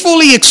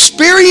faithfully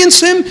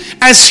experience him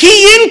as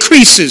he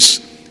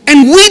increases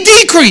and we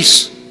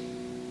decrease.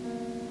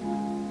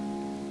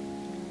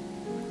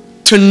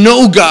 To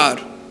know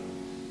God.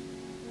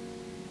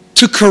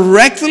 To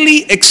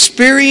correctly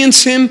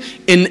experience him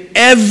in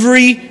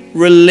every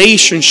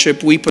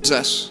relationship we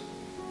possess.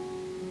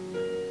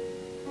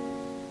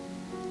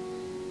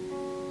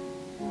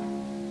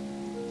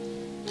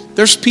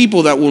 There's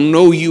people that will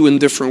know you in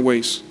different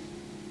ways.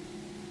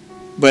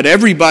 But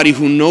everybody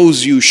who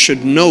knows you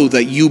should know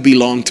that you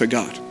belong to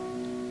God.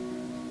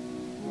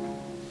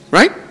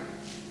 Right?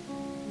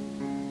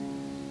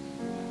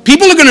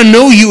 People are going to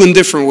know you in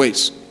different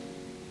ways.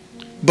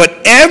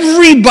 But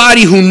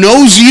everybody who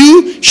knows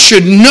you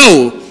should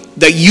know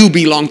that you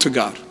belong to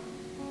God.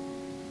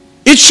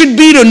 It should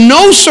be to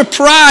no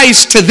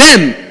surprise to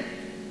them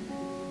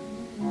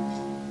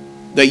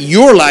that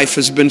your life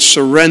has been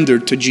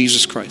surrendered to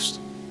Jesus Christ.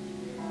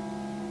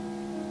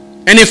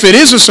 And if it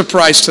is a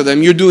surprise to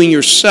them, you're doing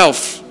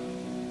yourself,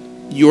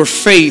 your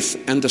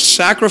faith, and the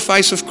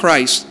sacrifice of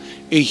Christ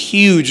a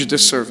huge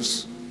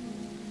disservice.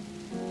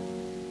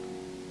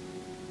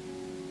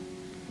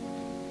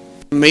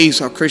 Amazed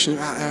how Christians,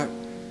 I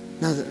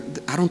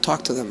don't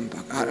talk to them.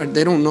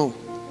 They don't know.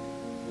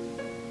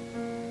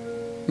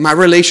 My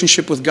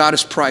relationship with God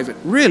is private.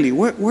 Really?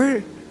 What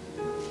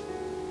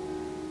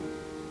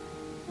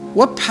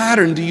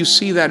pattern do you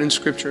see that in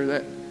Scripture,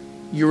 that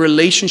your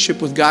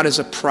relationship with God is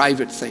a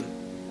private thing?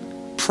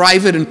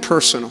 Private and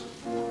personal.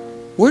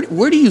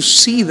 Where do you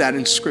see that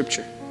in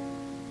Scripture?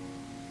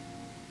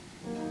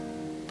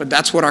 But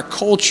that's what our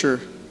culture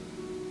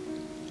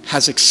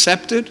has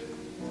accepted,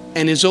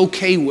 and is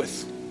okay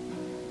with.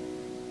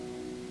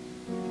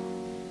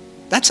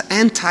 That's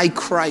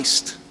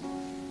anti-Christ.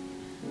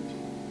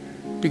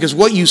 Because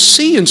what you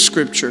see in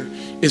Scripture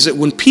is that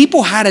when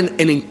people had an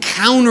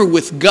encounter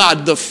with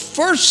God, the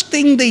first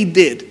thing they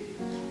did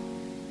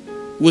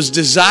was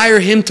desire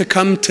Him to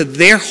come to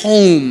their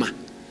home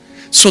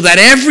so that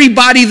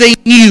everybody they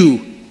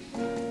knew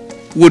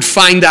would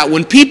find out.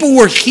 When people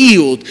were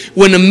healed,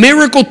 when a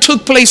miracle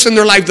took place in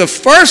their life, the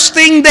first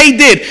thing they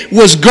did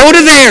was go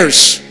to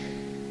theirs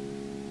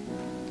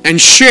and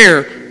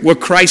share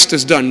what Christ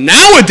has done.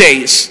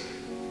 Nowadays,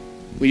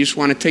 we just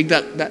want to take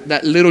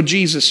that little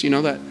Jesus,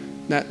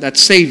 that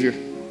Savior,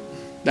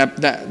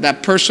 that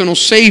personal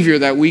Savior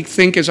that we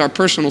think is our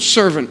personal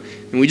servant,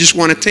 and we just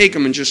want to take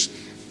Him and just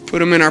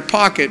put Him in our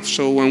pocket,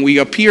 so when we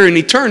appear in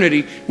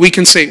eternity, we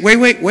can say,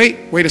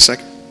 wait a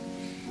second.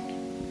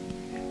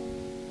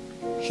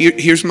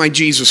 Here's my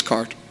Jesus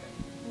card.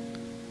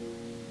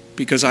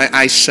 Because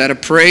I said a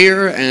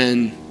prayer,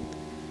 and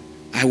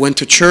I went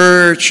to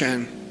church,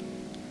 and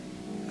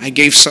I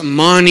gave some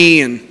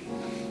money, and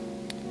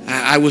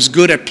I was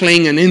good at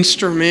playing an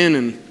instrument,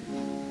 and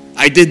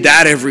I did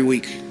that every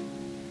week.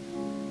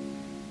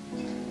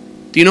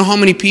 Do you know how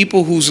many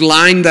people whose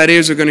line that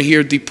is are going to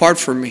hear, "Depart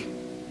from me"?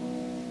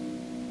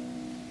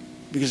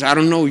 Because I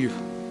don't know you.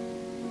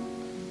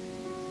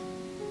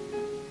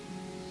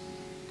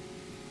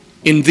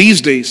 In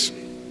these days,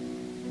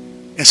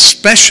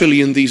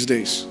 especially in these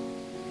days,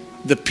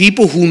 the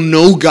people who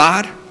know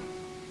God,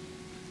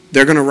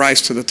 they're going to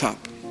rise to the top.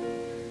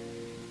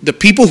 The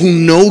people who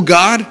know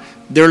God,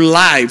 their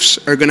lives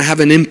are going to have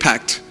an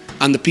impact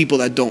on the people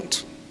that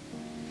don't.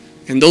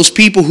 And those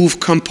people who've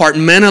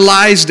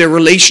compartmentalized their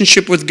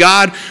relationship with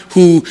God,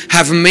 who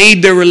have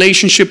made their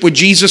relationship with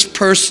Jesus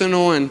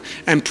personal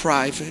and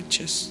private,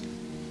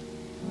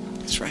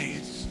 that's right.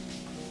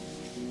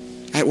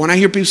 When I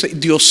hear people say,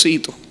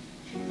 Diosito,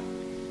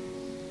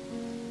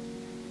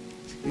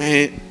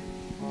 man,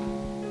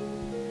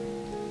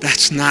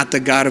 that's not the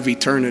God of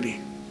eternity.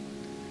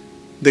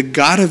 The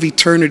God of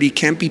eternity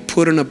can't be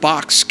put in a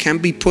box,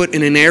 can't be put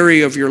in an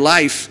area of your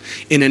life,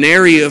 in an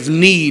area of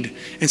need,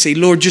 and say,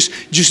 Lord,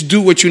 just do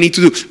what you need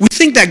to do. We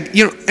think that,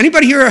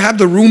 anybody here have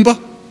the Roomba?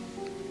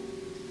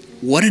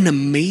 What an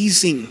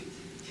amazing.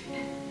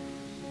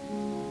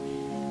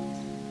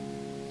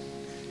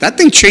 That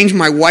thing changed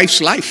my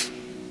wife's life.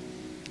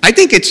 I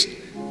think it's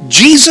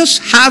Jesus,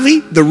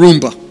 Javi, the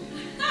Roomba.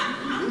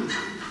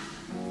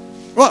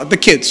 Well, the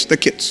kids. The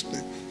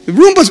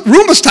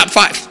Roomba's top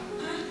 5.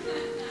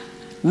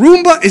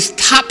 Roomba is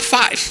top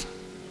 5.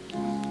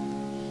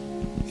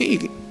 You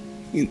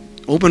can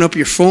open up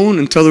your phone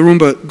and tell the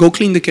Roomba, go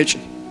clean the kitchen.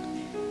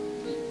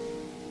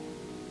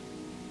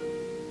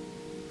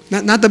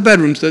 Not the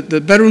bedrooms.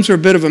 The bedrooms are a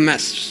bit of a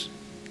mess.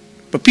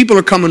 But people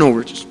are coming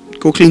over. Just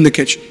go clean the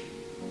kitchen.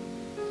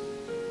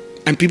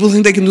 And people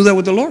think they can do that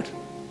with the Lord.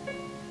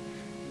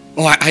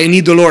 Oh, I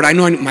need the Lord. I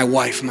know my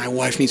wife. My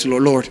wife needs the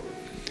Lord. Lord,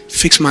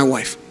 fix my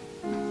wife.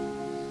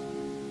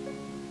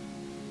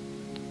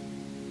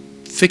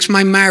 Fix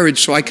my marriage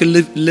so I can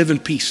live in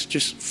peace.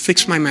 Just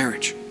fix my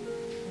marriage.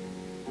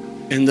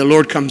 And the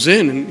Lord comes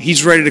in and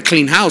He's ready to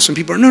clean house. And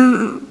people are,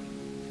 no.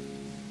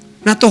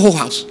 Not the whole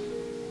house.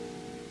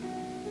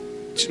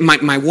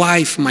 My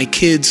wife, my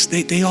kids,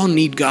 they all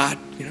need God.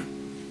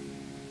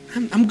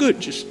 I'm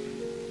good.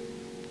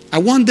 I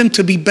want them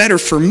to be better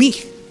for me.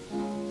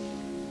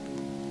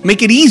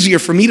 Make it easier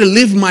for me to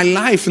live my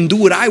life and do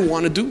what I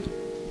want to do.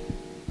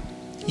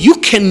 You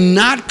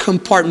cannot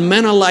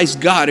compartmentalize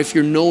God if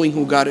you're knowing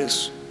who God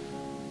is.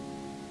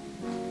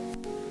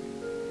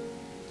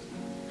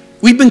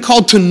 We've been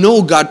called to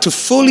know God, to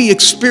fully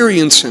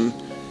experience Him,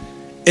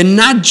 and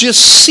not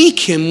just seek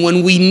Him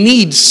when we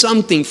need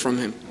something from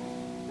Him.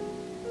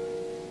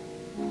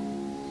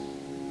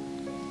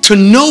 To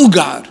know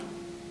God,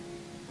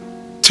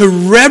 to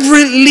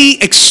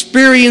reverently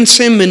experience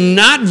Him and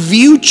not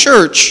view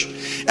church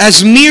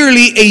as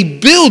merely a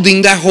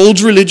building that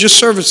holds religious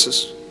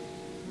services.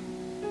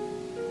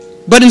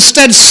 But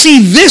instead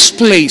see this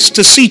place,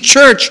 to see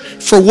church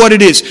for what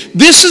it is.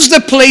 This is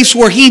the place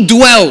where He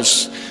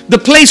dwells. The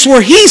place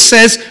where He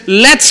says,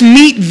 let's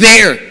meet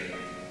there.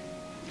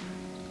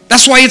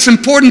 That's why it's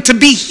important to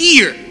be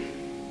here.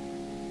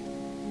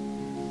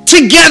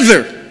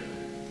 Together.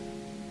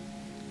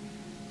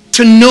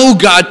 To know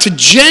God, to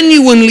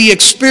genuinely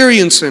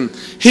experience Him,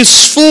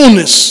 His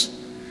fullness,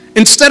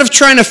 instead of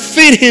trying to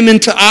fit Him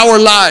into our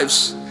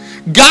lives.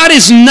 God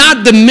is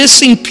not the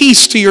missing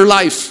piece to your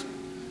life.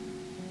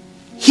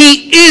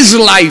 He is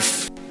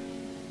life.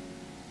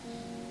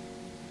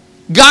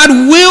 God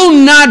will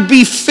not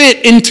be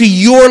fit into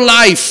your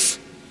life.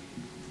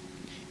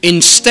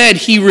 Instead,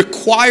 He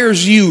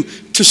requires you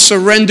to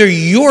surrender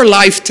your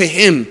life to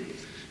Him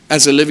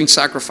as a living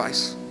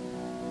sacrifice.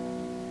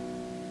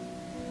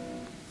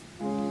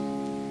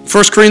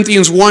 1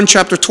 Corinthians 1,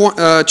 chapter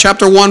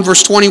 1,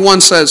 verse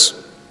 21 says,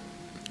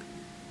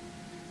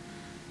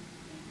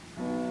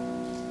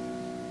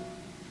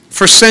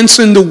 For since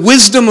in the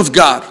wisdom of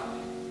God,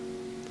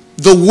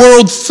 the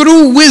world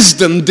through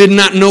wisdom did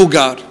not know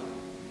God.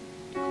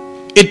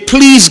 It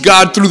pleased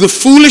God through the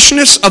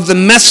foolishness of the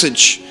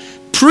message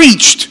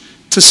preached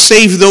to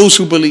save those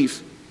who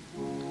believe.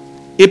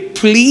 It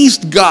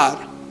pleased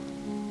God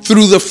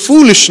through the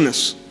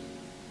foolishness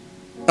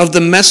of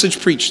the message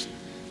preached.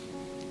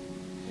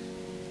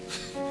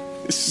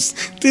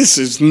 This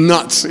is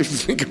nuts if you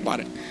think about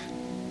it.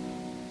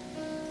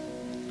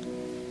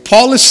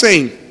 Paul is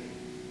saying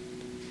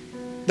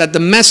that the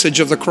message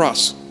of the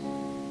cross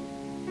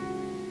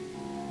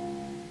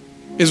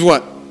is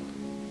what?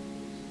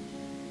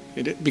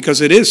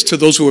 Because it is to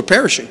those who are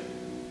perishing.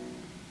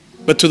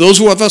 But to those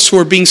of us who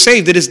are being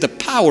saved, it is the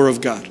power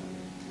of God.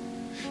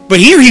 But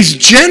here he's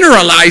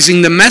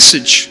generalizing the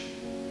message.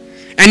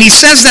 And he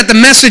says that the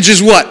message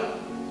is what?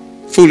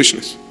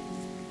 Foolishness.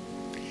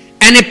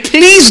 And it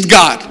pleased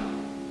God.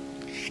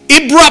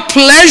 It brought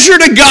pleasure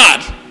to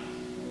God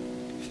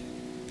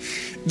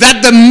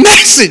that the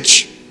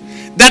message,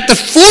 that the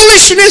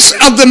foolishness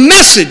of the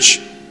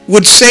message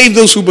would save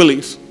those who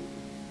believe.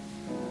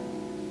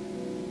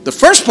 The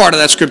first part of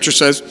that scripture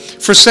says,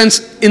 for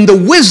since in the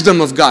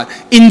wisdom of God,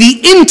 in the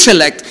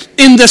intellect,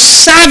 in the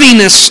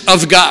savviness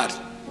of God,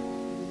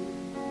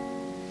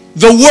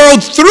 the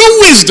world through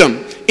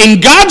wisdom, in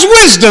God's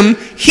wisdom,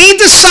 he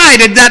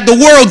decided that the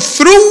world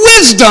through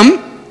wisdom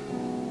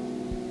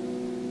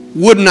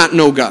would not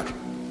know God.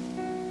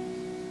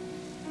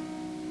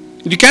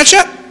 Did you catch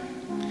that?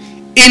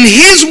 In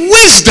his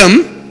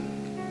wisdom,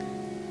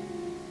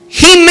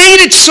 he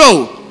made it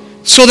so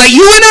that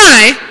you and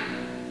I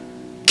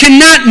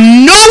cannot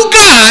know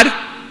God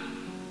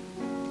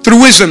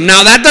through wisdom.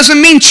 Now that doesn't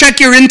mean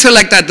check your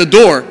intellect at the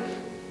door.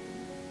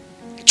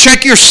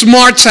 Check your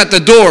smarts at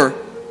the door.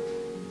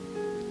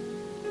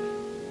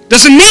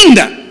 Doesn't mean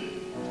that.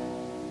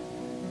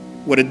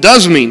 What it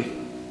does mean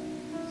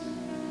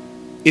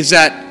is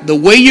that the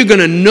way you're going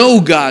to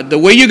know God, the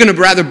way you're going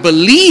to rather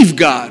believe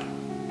God,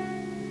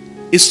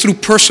 is through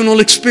personal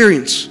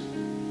experience.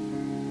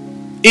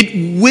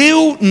 It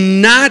will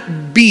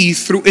not be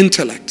through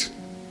intellect.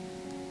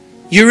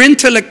 Your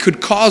intellect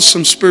could cause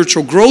some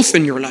spiritual growth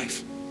in your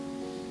life.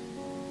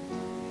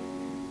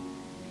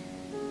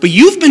 But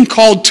you've been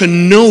called to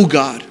know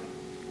God,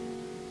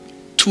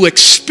 to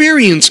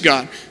experience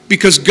God,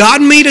 because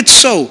God made it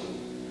so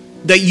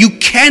that you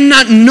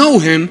cannot know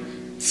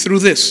him through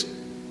this.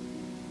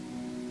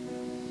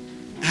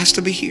 It has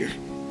to be here.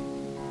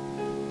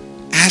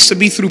 It has to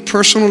be through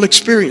personal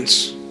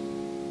experience.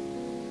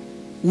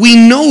 We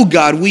know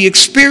God, we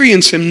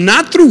experience him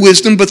not through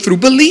wisdom but through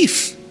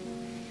belief.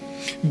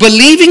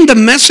 Believing the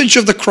message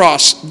of the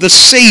cross, the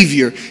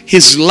Savior,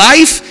 his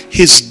life,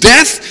 his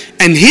death,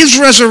 and his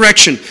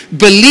resurrection.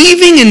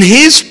 Believing in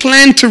his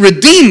plan to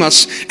redeem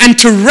us and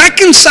to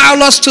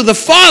reconcile us to the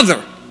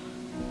Father.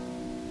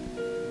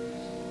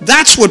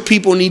 That's what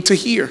people need to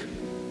hear.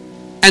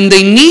 And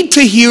they need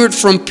to hear it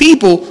from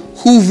people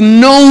who've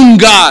known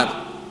God.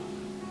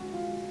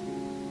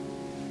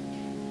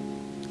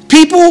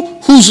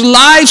 People whose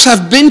lives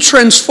have been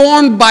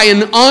transformed by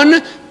an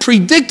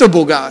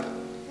unpredictable God.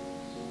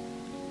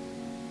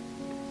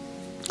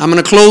 I'm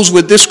going to close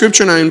with this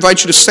scripture, and I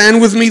invite you to stand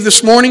with me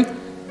this morning.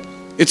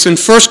 It's in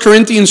 1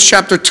 Corinthians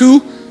chapter 2,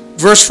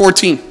 verse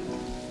 14.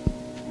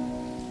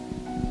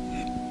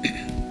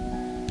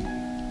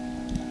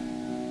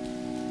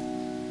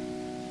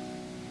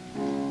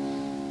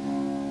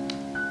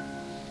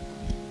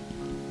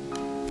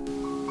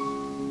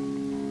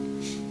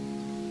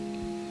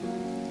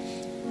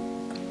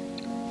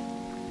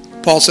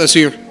 Paul says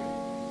here,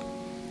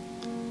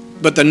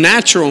 but the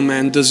natural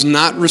man does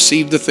not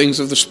receive the things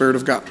of the Spirit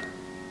of God.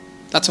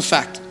 That's a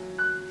fact.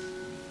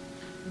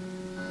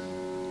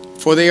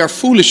 For they are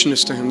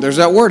foolishness to him. There's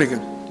that word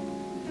again.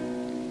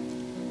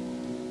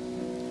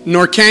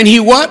 Nor can he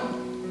what?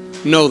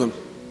 Know them.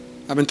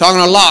 I've been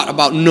talking a lot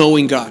about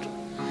knowing God.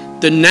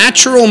 The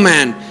natural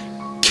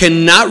man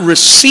cannot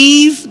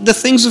receive the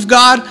things of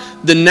God.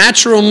 The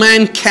natural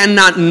man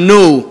cannot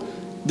know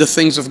the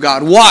things of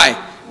God.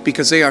 Why?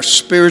 Because they are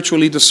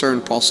spiritually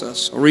discerned, Paul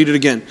says. I'll read it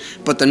again.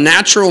 But the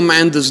natural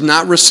man does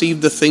not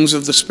receive the things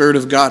of the Spirit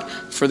of God,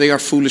 for they are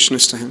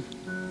foolishness to him.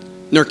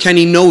 Nor can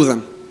he know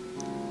them,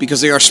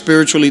 because they are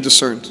spiritually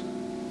discerned.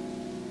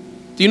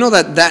 Do you know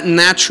that that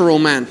natural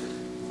man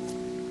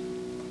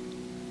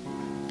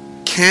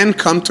can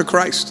come to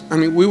Christ? I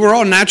mean, we were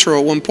all natural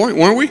at one point,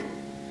 weren't we?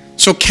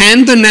 So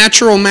can the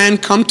natural man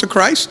come to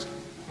Christ?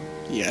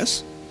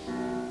 Yes.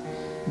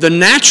 The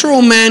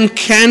natural man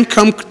can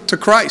come to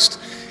Christ.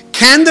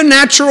 Can the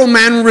natural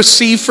man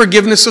receive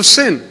forgiveness of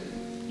sin?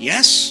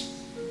 Yes.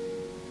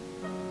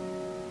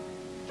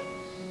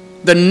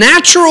 The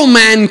natural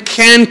man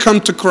can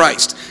come to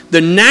Christ. The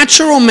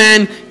natural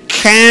man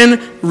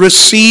can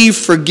receive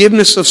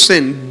forgiveness of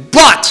sin.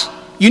 But,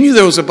 you knew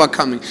there was a but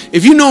coming.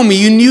 If you know me,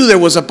 you knew there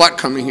was a but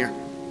coming here.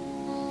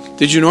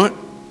 Did you know it?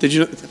 Did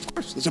you know? Of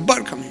course, there's a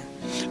but coming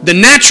here. The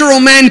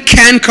natural man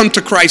can come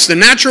to Christ. The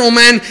natural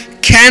man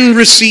can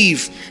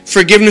receive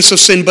forgiveness of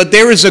sin, but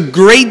there is a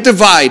great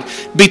divide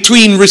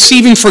between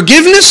receiving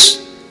forgiveness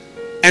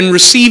and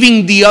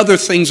receiving the other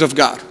things of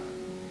God.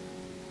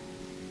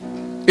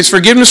 Is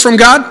forgiveness from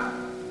God?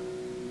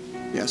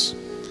 Yes.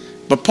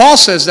 But Paul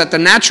says that the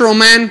natural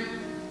man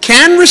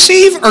can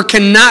receive or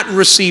cannot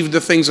receive the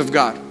things of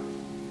God.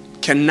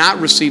 Cannot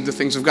receive the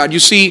things of God. You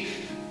see,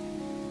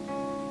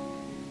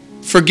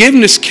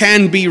 forgiveness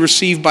can be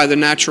received by the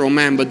natural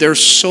man, but there are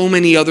so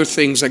many other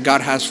things that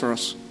God has for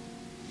us.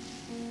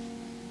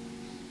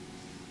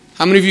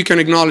 How many of you can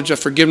acknowledge that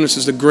forgiveness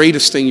is the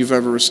greatest thing you've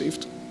ever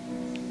received?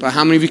 But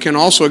how many of you can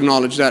also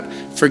acknowledge that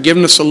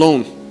forgiveness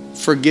alone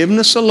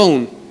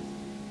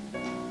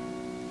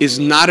is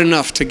not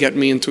enough to get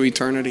me into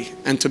eternity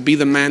and to be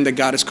the man that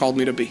God has called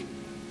me to be?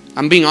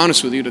 I'm being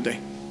honest with you today.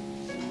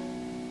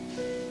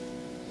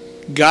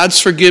 God's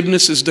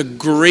forgiveness is the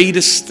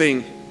greatest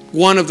thing,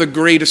 one of the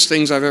greatest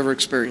things I've ever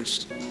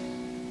experienced.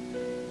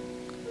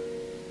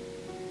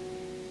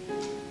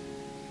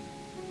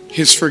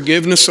 His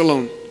forgiveness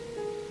alone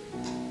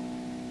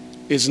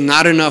is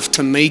not enough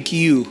to make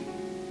you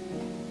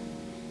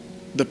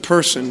the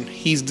person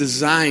He's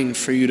designed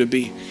for you to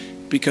be,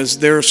 because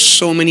there are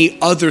so many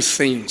other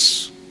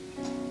things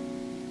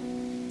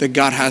that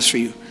God has for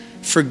you.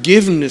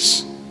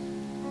 Forgiveness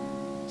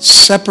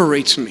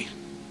separates me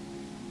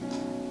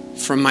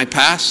from my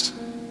past.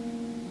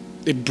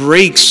 It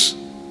breaks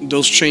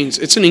those chains.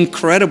 It's an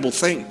incredible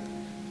thing.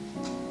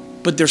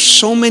 But there's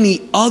so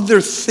many other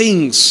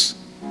things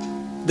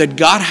that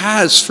God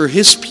has for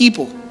His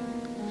people.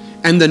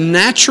 And the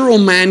natural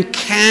man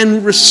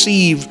can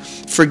receive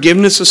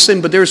forgiveness of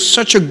sin. But there's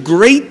such a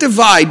great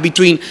divide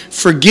between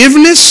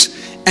forgiveness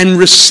and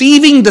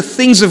receiving the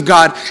things of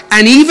God.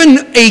 And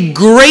even a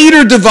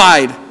greater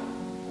divide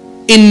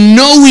in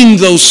knowing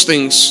those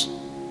things,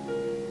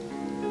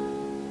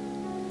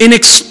 in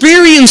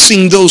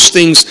experiencing those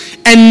things,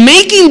 and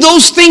making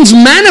those things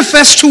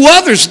manifest to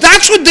others.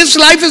 That's what this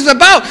life is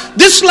about.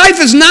 This life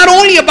is not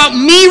only about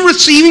me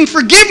receiving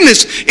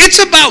forgiveness. It's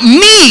about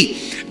me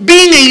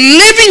being a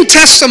living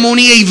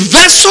testimony, a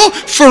vessel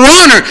for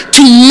honor,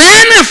 to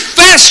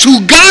manifest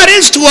who God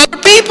is to other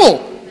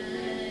people.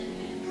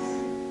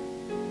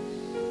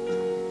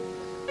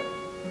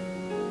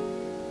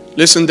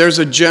 Listen, there's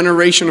a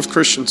generation of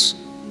Christians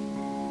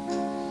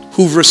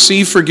who've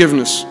received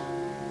forgiveness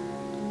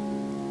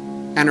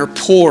and are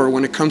poor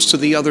when it comes to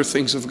the other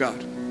things of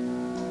God.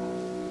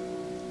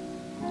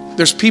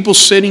 There's people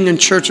sitting in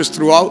churches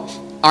throughout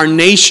our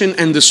nation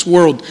and this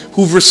world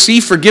who've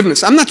received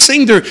forgiveness. I'm not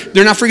saying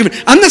they're not forgiven.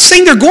 I'm not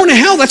saying they're going to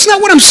hell. That's not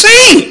what I'm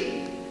saying.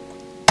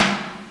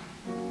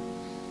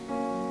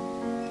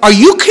 Are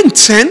you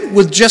content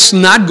with just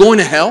not going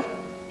to hell?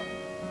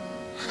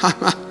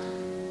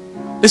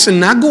 Listen,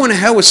 not going to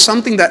hell is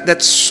something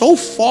that's so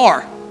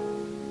far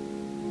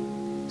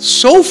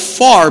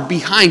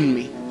behind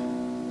me.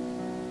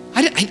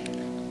 I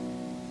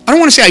don't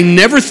want to say I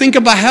never think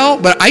about hell,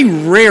 but I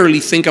rarely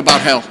think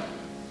about hell.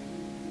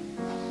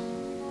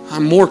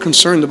 I'm more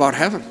concerned about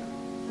heaven.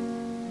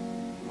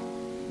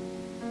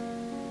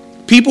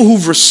 People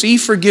who've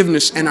received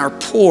forgiveness and are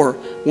poor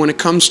when it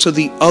comes to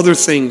the other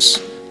things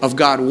of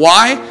God.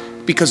 Why?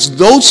 Because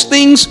those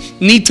things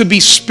need to be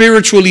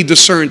spiritually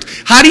discerned.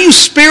 How do you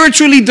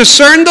spiritually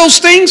discern those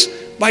things?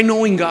 By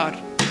knowing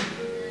God.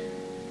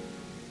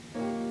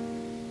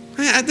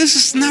 This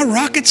is not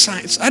rocket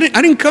science. I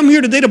didn't come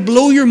here today to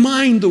blow your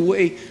mind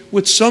away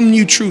with some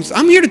new truth.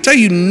 I'm here to tell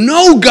you,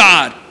 know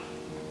God.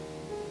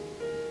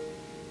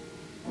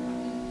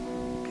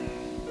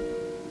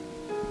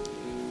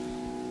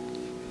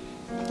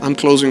 I'm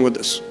closing with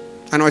this.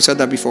 I know I said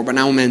that before, but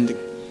now I'm ending.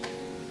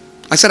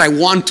 I said I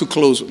want to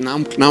close. Now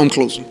I'm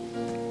closing.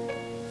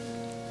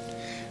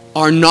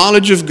 Our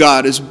knowledge of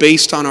God is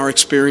based on our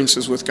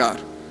experiences with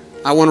God.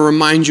 I want to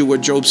remind you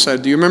what Job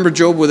said. Do you remember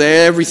Job with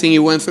everything he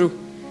went through?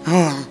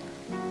 Oh.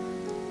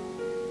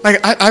 Like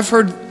I've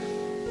heard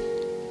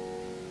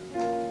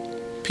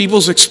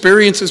people's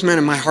experiences, man,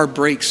 and my heart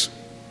breaks.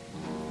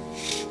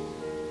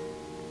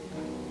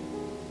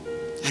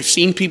 I've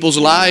seen people's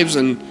lives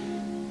and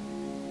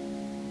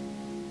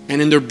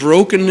in their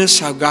brokenness,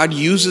 how God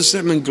uses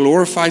them and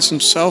glorifies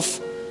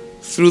Himself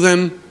through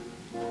them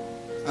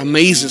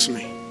amazes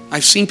me.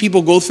 I've seen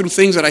people go through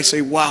things that I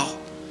say, wow,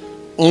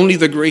 only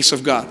the grace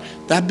of God.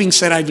 That being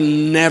said, I've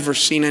never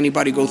seen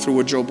anybody go through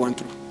what Job went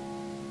through.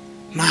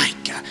 My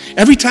God.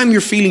 Every time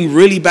you're feeling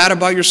really bad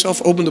about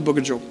yourself, open the book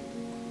of Job.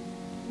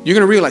 You're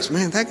going to realize,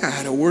 man, that guy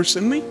had it worse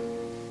than me.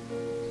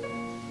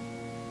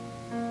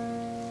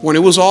 When it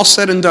was all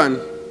said and done,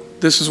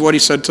 this is what he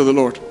said to the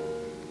Lord.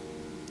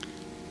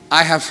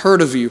 I have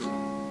heard of you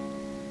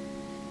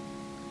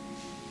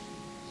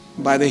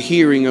by the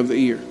hearing of the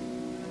ear.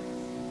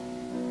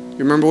 You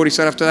remember what he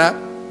said after that?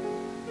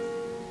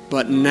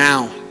 But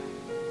now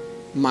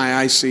my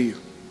eyes see you.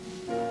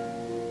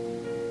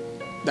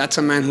 That's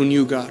a man who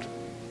knew God.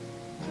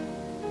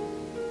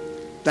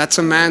 That's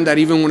a man that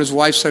even when his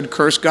wife said,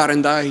 curse God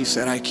and die, he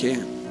said, I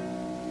can't.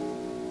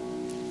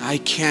 I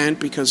can't,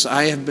 because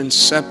I have been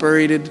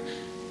separated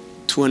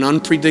to an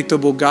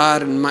unpredictable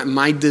God, and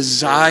my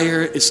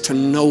desire is to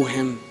know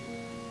Him,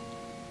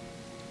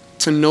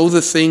 to know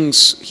the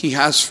things He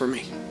has for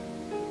me.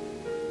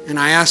 And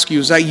I ask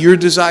you, is that your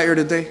desire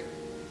today?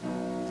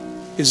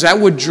 Is that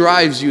what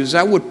drives you? Is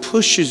that what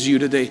pushes you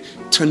today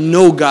to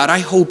know God? I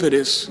hope it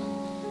is.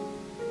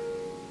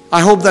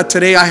 I hope that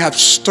today I have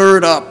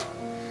stirred up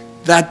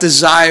that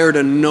desire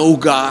to know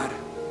God.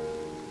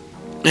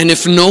 And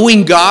if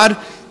knowing God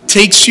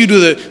takes you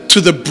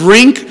to the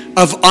brink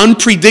of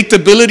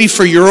unpredictability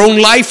for your own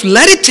life,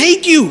 let it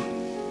take you.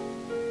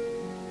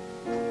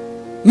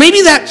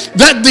 Maybe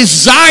that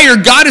desire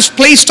God has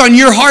placed on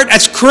your heart,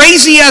 as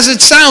crazy as it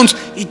sounds,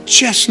 it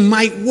just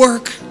might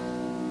work.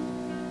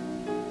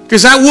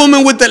 Because that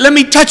woman with let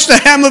me touch the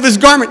hem of his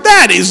garment,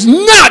 that is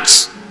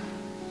nuts.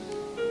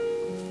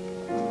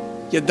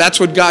 Yet that's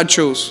what God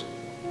chose.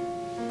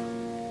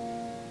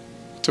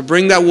 To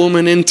bring that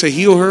woman in to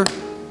heal her,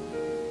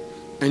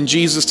 and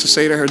Jesus to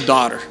say to her,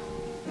 daughter,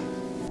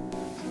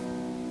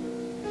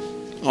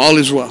 all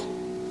is well.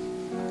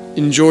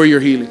 Enjoy your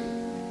healing.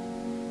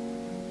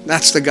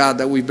 That's the God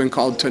that we've been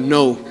called to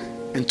know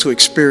and to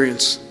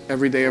experience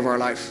every day of our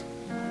life.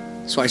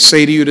 So I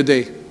say to you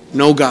today,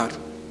 know God.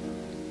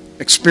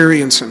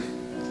 Experience Him.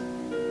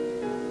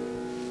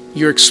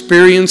 Your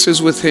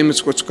experiences with Him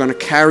is what's going to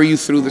carry you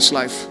through this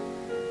life.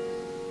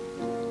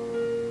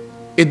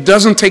 It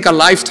doesn't take a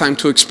lifetime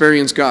to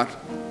experience God.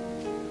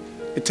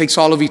 It takes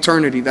all of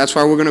eternity. That's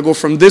why we're going to go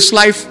from this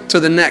life to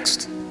the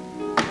next,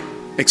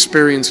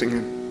 experiencing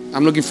Him.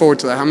 I'm looking forward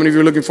to that. How many of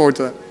you are looking forward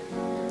to that?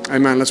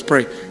 Amen. Let's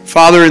pray.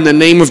 Father, in the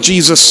name of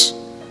Jesus,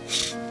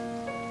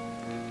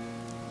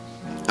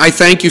 I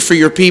thank you for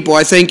your people.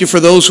 I thank you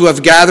for those who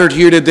have gathered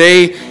here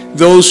today,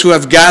 those who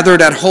have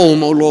gathered at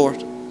home, oh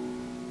Lord.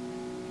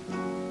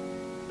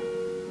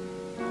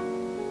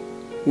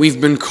 We've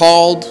been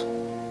called,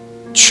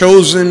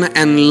 chosen,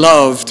 and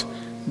loved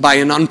by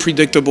an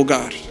unpredictable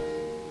God.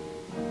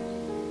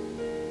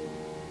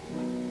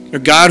 A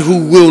God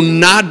who will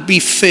not be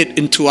fit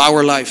into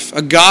our life.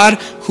 A God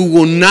who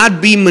will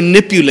not be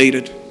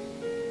manipulated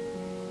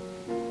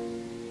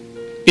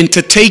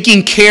into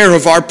taking care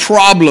of our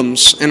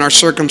problems and our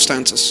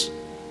circumstances.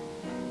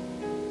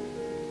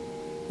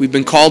 We've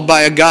been called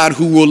by a God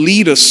who will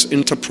lead us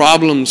into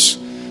problems,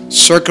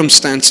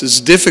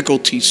 circumstances,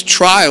 difficulties,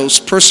 trials,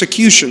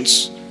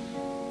 persecutions,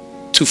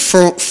 to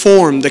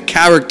form the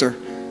character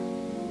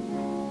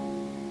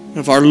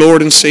of our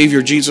Lord and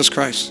Savior, Jesus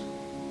Christ.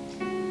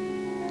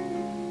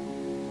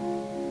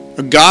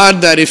 A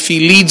God that if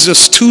He leads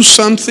us to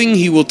something,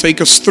 He will take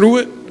us through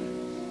it,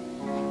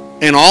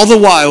 and all the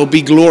while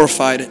be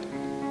glorified.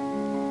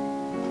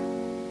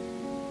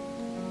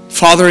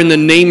 Father, in the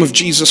name of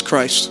Jesus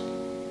Christ,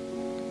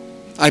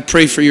 I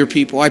pray for your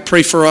people. I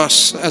pray for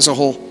us as a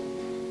whole,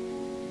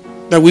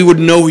 that we would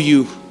know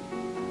you,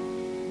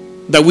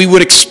 that we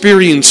would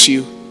experience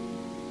you,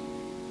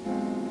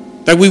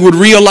 that we would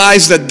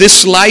realize that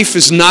this life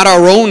is not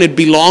our own, it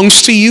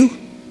belongs to you.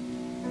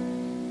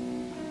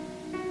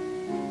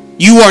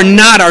 You are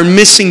not our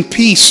missing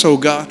piece, oh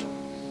God.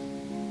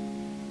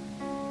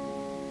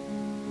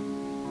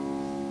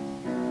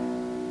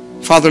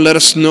 Father, let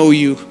us know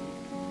you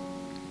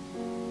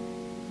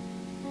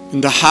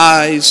in the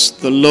highs,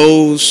 the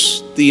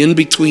lows, the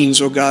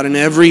in-betweens, oh God, in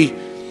every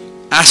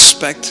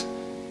aspect,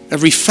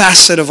 every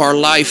facet of our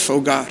life,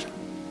 oh God.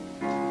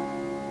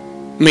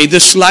 May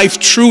this life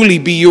truly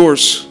be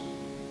yours.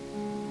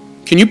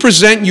 Can you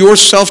present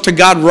yourself to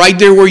God right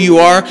there where you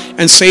are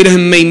and say to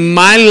Him, may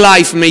my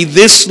life, may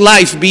this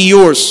life be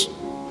yours.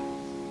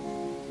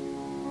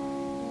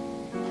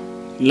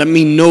 Let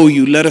me know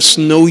you. Let us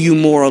know you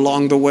more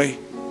along the way.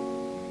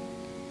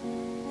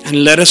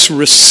 And let us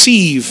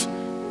receive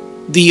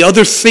the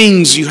other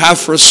things you have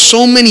for us.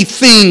 So many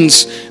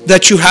things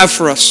that you have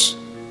for us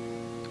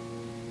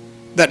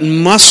that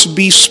must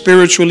be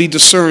spiritually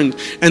discerned.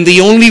 And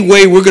the only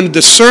way we're going to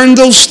discern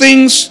those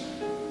things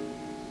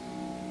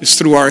is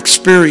through our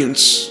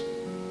experience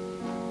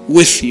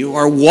with you,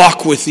 our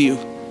walk with you,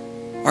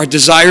 our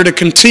desire to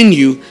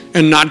continue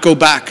and not go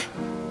back.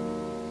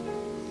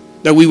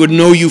 That we would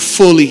know you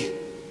fully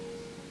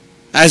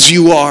as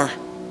you are,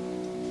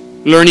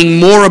 learning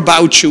more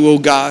about you, O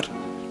God,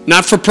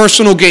 not for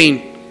personal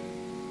gain,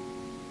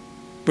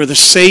 for the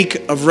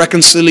sake of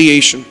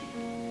reconciliation,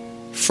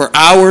 for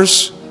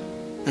ours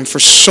and for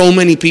so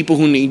many people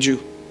who need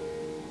you.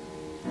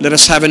 Let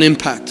us have an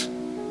impact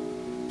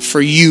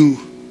for you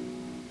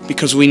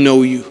because we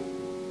know you.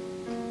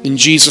 In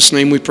Jesus'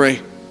 name we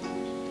pray.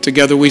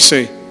 Together we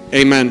say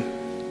amen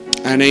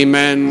and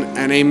amen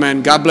and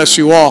amen. God bless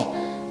you all.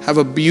 Have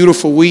a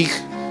beautiful week.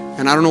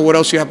 And I don't know what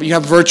else you have. You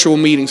have virtual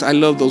meetings. I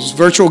love those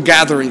virtual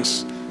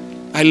gatherings.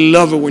 I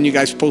love it when you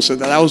guys posted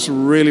that. That was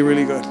really,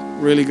 really good.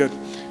 Really good.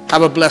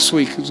 Have a blessed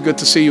week. It was good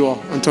to see you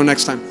all. Until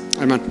next time.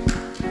 Amen.